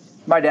ahead.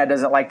 My dad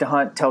doesn't like to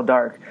hunt till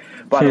dark,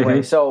 by the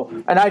way. So,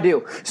 and I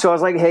do. So I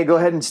was like, hey, go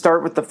ahead and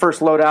start with the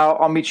first load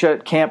out. I'll meet you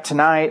at camp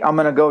tonight. I'm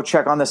going to go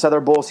check on this other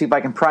bull, see if I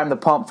can prime the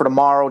pump for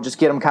tomorrow, just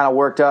get him kind of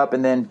worked up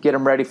and then get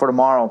him ready for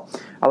tomorrow.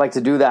 I like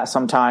to do that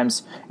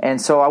sometimes. And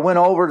so I went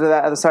over to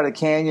that other side of the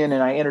canyon,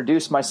 and I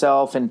introduced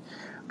myself and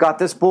got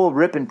this bull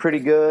ripping pretty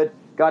good,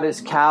 got his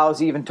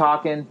cows even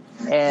talking.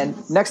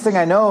 And next thing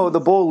I know, the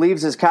bull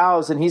leaves his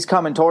cows, and he's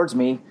coming towards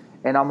me.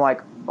 And I'm like,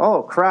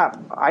 oh, crap,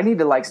 I need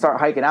to, start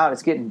hiking out.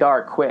 It's getting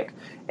dark quick.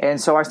 And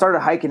so I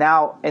started hiking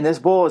out, and this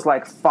bull is,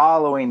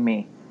 following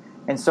me.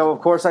 And so, of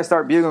course, I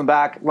start bugling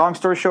back. Long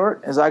story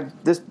short,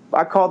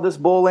 I called this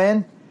bull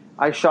in.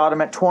 I shot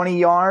him at 20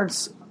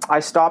 yards.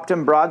 I stopped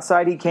him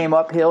broadside. He came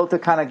uphill to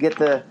kind of get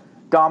the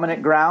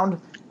dominant ground.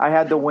 I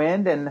had the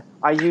wind, and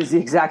I used the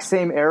exact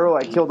same arrow.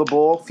 I killed a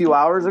bull a few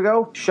hours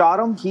ago, shot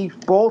him. He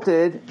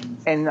bolted,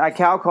 and I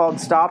cow called,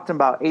 stopped him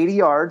about 80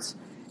 yards.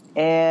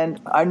 And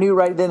I knew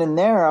right then and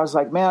there, I was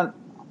like, man,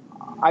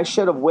 I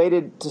should have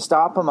waited to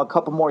stop him a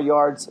couple more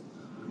yards,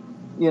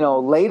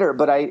 later.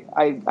 But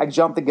I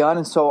jumped the gun,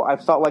 and so I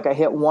felt like I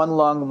hit one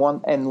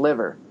lung and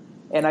liver.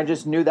 And I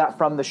just knew that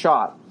from the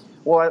shot.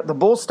 Well, the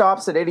bull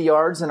stops at 80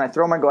 yards, and I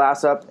throw my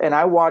glass up, and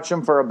I watch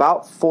him for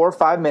about 4 or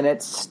 5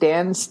 minutes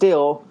stand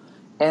still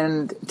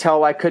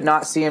until I could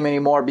not see him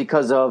anymore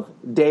because of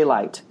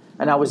daylight.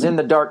 And I was in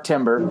the dark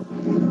timber.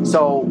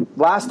 So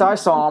last I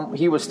saw him,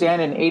 he was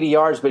standing 80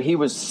 yards, but he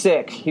was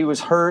sick. He was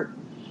hurt.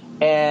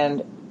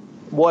 And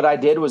what I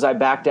did was I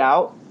backed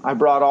out. I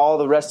brought all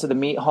the rest of the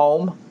meat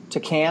home to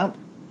camp,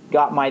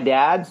 got my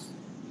dad,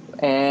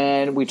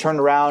 and we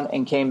turned around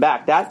and came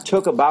back. That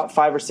took about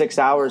 5 or 6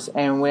 hours.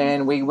 And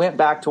when we went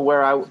back to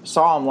where I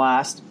saw him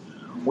last,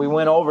 we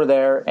went over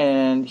there,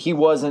 and he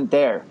wasn't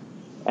there.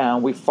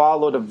 And we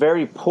followed a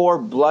very poor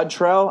blood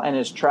trail and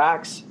his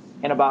tracks.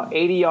 And about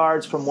 80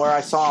 yards from where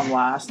I saw him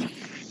last,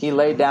 he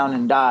laid down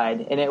and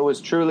died. And it was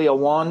truly a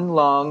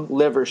one-lung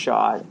liver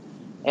shot.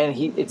 And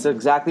it's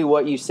exactly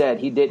what you said.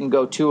 He didn't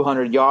go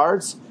 200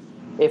 yards.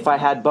 If I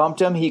had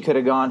bumped him, he could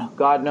have gone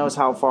God knows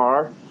how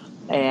far.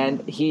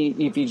 And if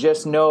you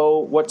just know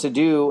what to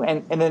do.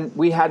 And then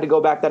we had to go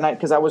back that night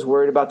because I was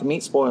worried about the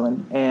meat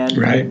spoiling.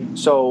 And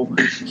so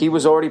he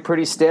was already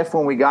pretty stiff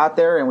when we got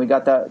there. And we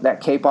got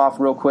that cape off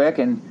real quick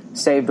and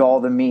saved all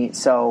the meat.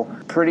 So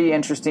pretty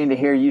interesting to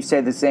hear you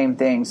say the same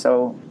thing.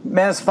 So,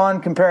 man, it's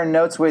fun comparing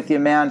notes with you,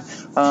 man.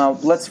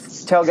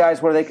 Let's tell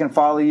guys where they can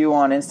follow you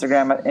on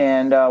Instagram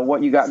and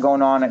what you got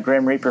going on at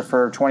Grim Reaper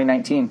for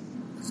 2019.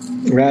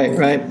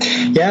 Right.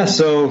 Yeah,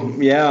 so,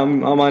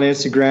 I'm on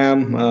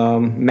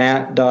Instagram,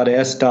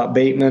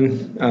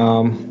 matt.s.bateman.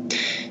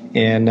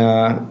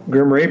 And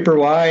Grim Reaper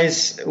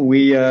wise,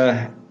 we've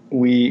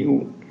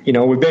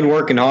been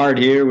working hard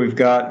here.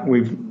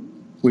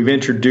 We've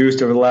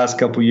introduced over the last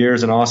couple of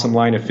years an awesome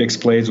line of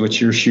fixed blades,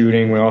 which you're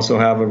shooting. We also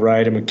have a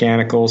variety of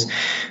mechanicals.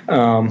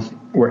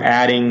 We're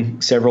adding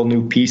several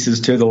new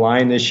pieces to the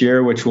line this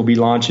year, which we'll be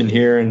launching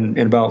here in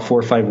about 4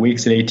 or 5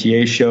 weeks at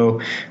ATA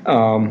show.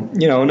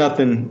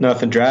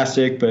 Nothing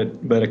drastic,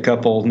 but a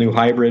couple new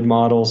hybrid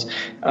models,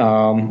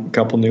 a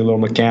couple new little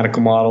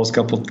mechanical models, a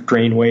couple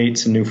grain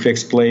weights, and new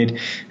fixed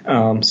blade.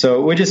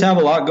 So we just have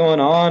a lot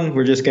going on.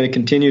 We're just going to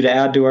continue to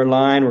add to our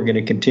line. We're going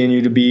to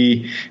continue to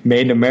be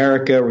made in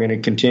America. We're going to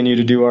continue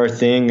to do our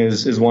thing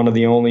as one of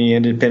the only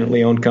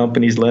independently owned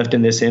companies left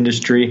in this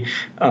industry.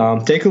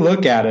 Take a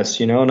look at us.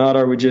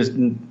 Not are we just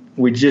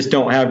we just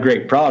don't have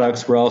great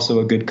products, we're also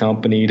a good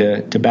company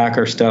to back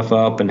our stuff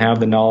up and have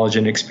the knowledge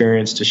and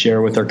experience to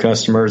share with our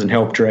customers and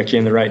help direct you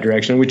in the right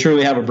direction. We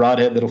truly have a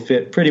broadhead that'll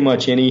fit pretty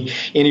much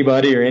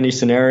anybody or any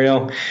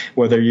scenario,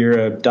 whether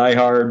you're a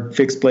diehard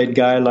fixed blade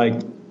guy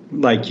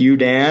like you,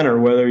 Dan, or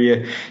whether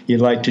you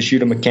like to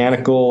shoot a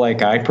mechanical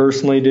like I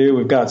personally do.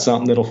 We've got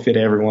something that'll fit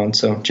everyone.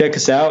 So check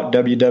us out,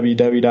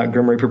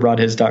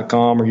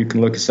 www.grimreaperbroadheads.com, or you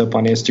can look us up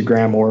on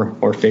Instagram or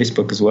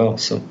Facebook as well.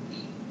 So,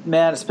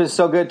 man, it's been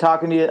so good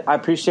talking to you. I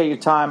appreciate your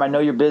time. I know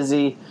you're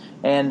busy,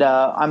 and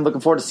I'm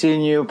looking forward to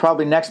seeing you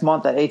probably next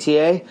month at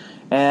ATA.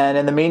 And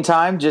in the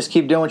meantime, just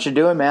keep doing what you're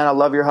doing, man. I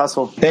love your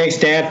hustle. Thanks,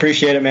 Dan.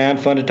 Appreciate it, man.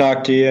 Fun to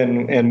talk to you,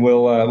 and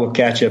we'll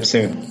catch up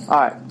soon. All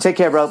right. Take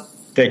care, bro.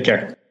 Take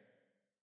care.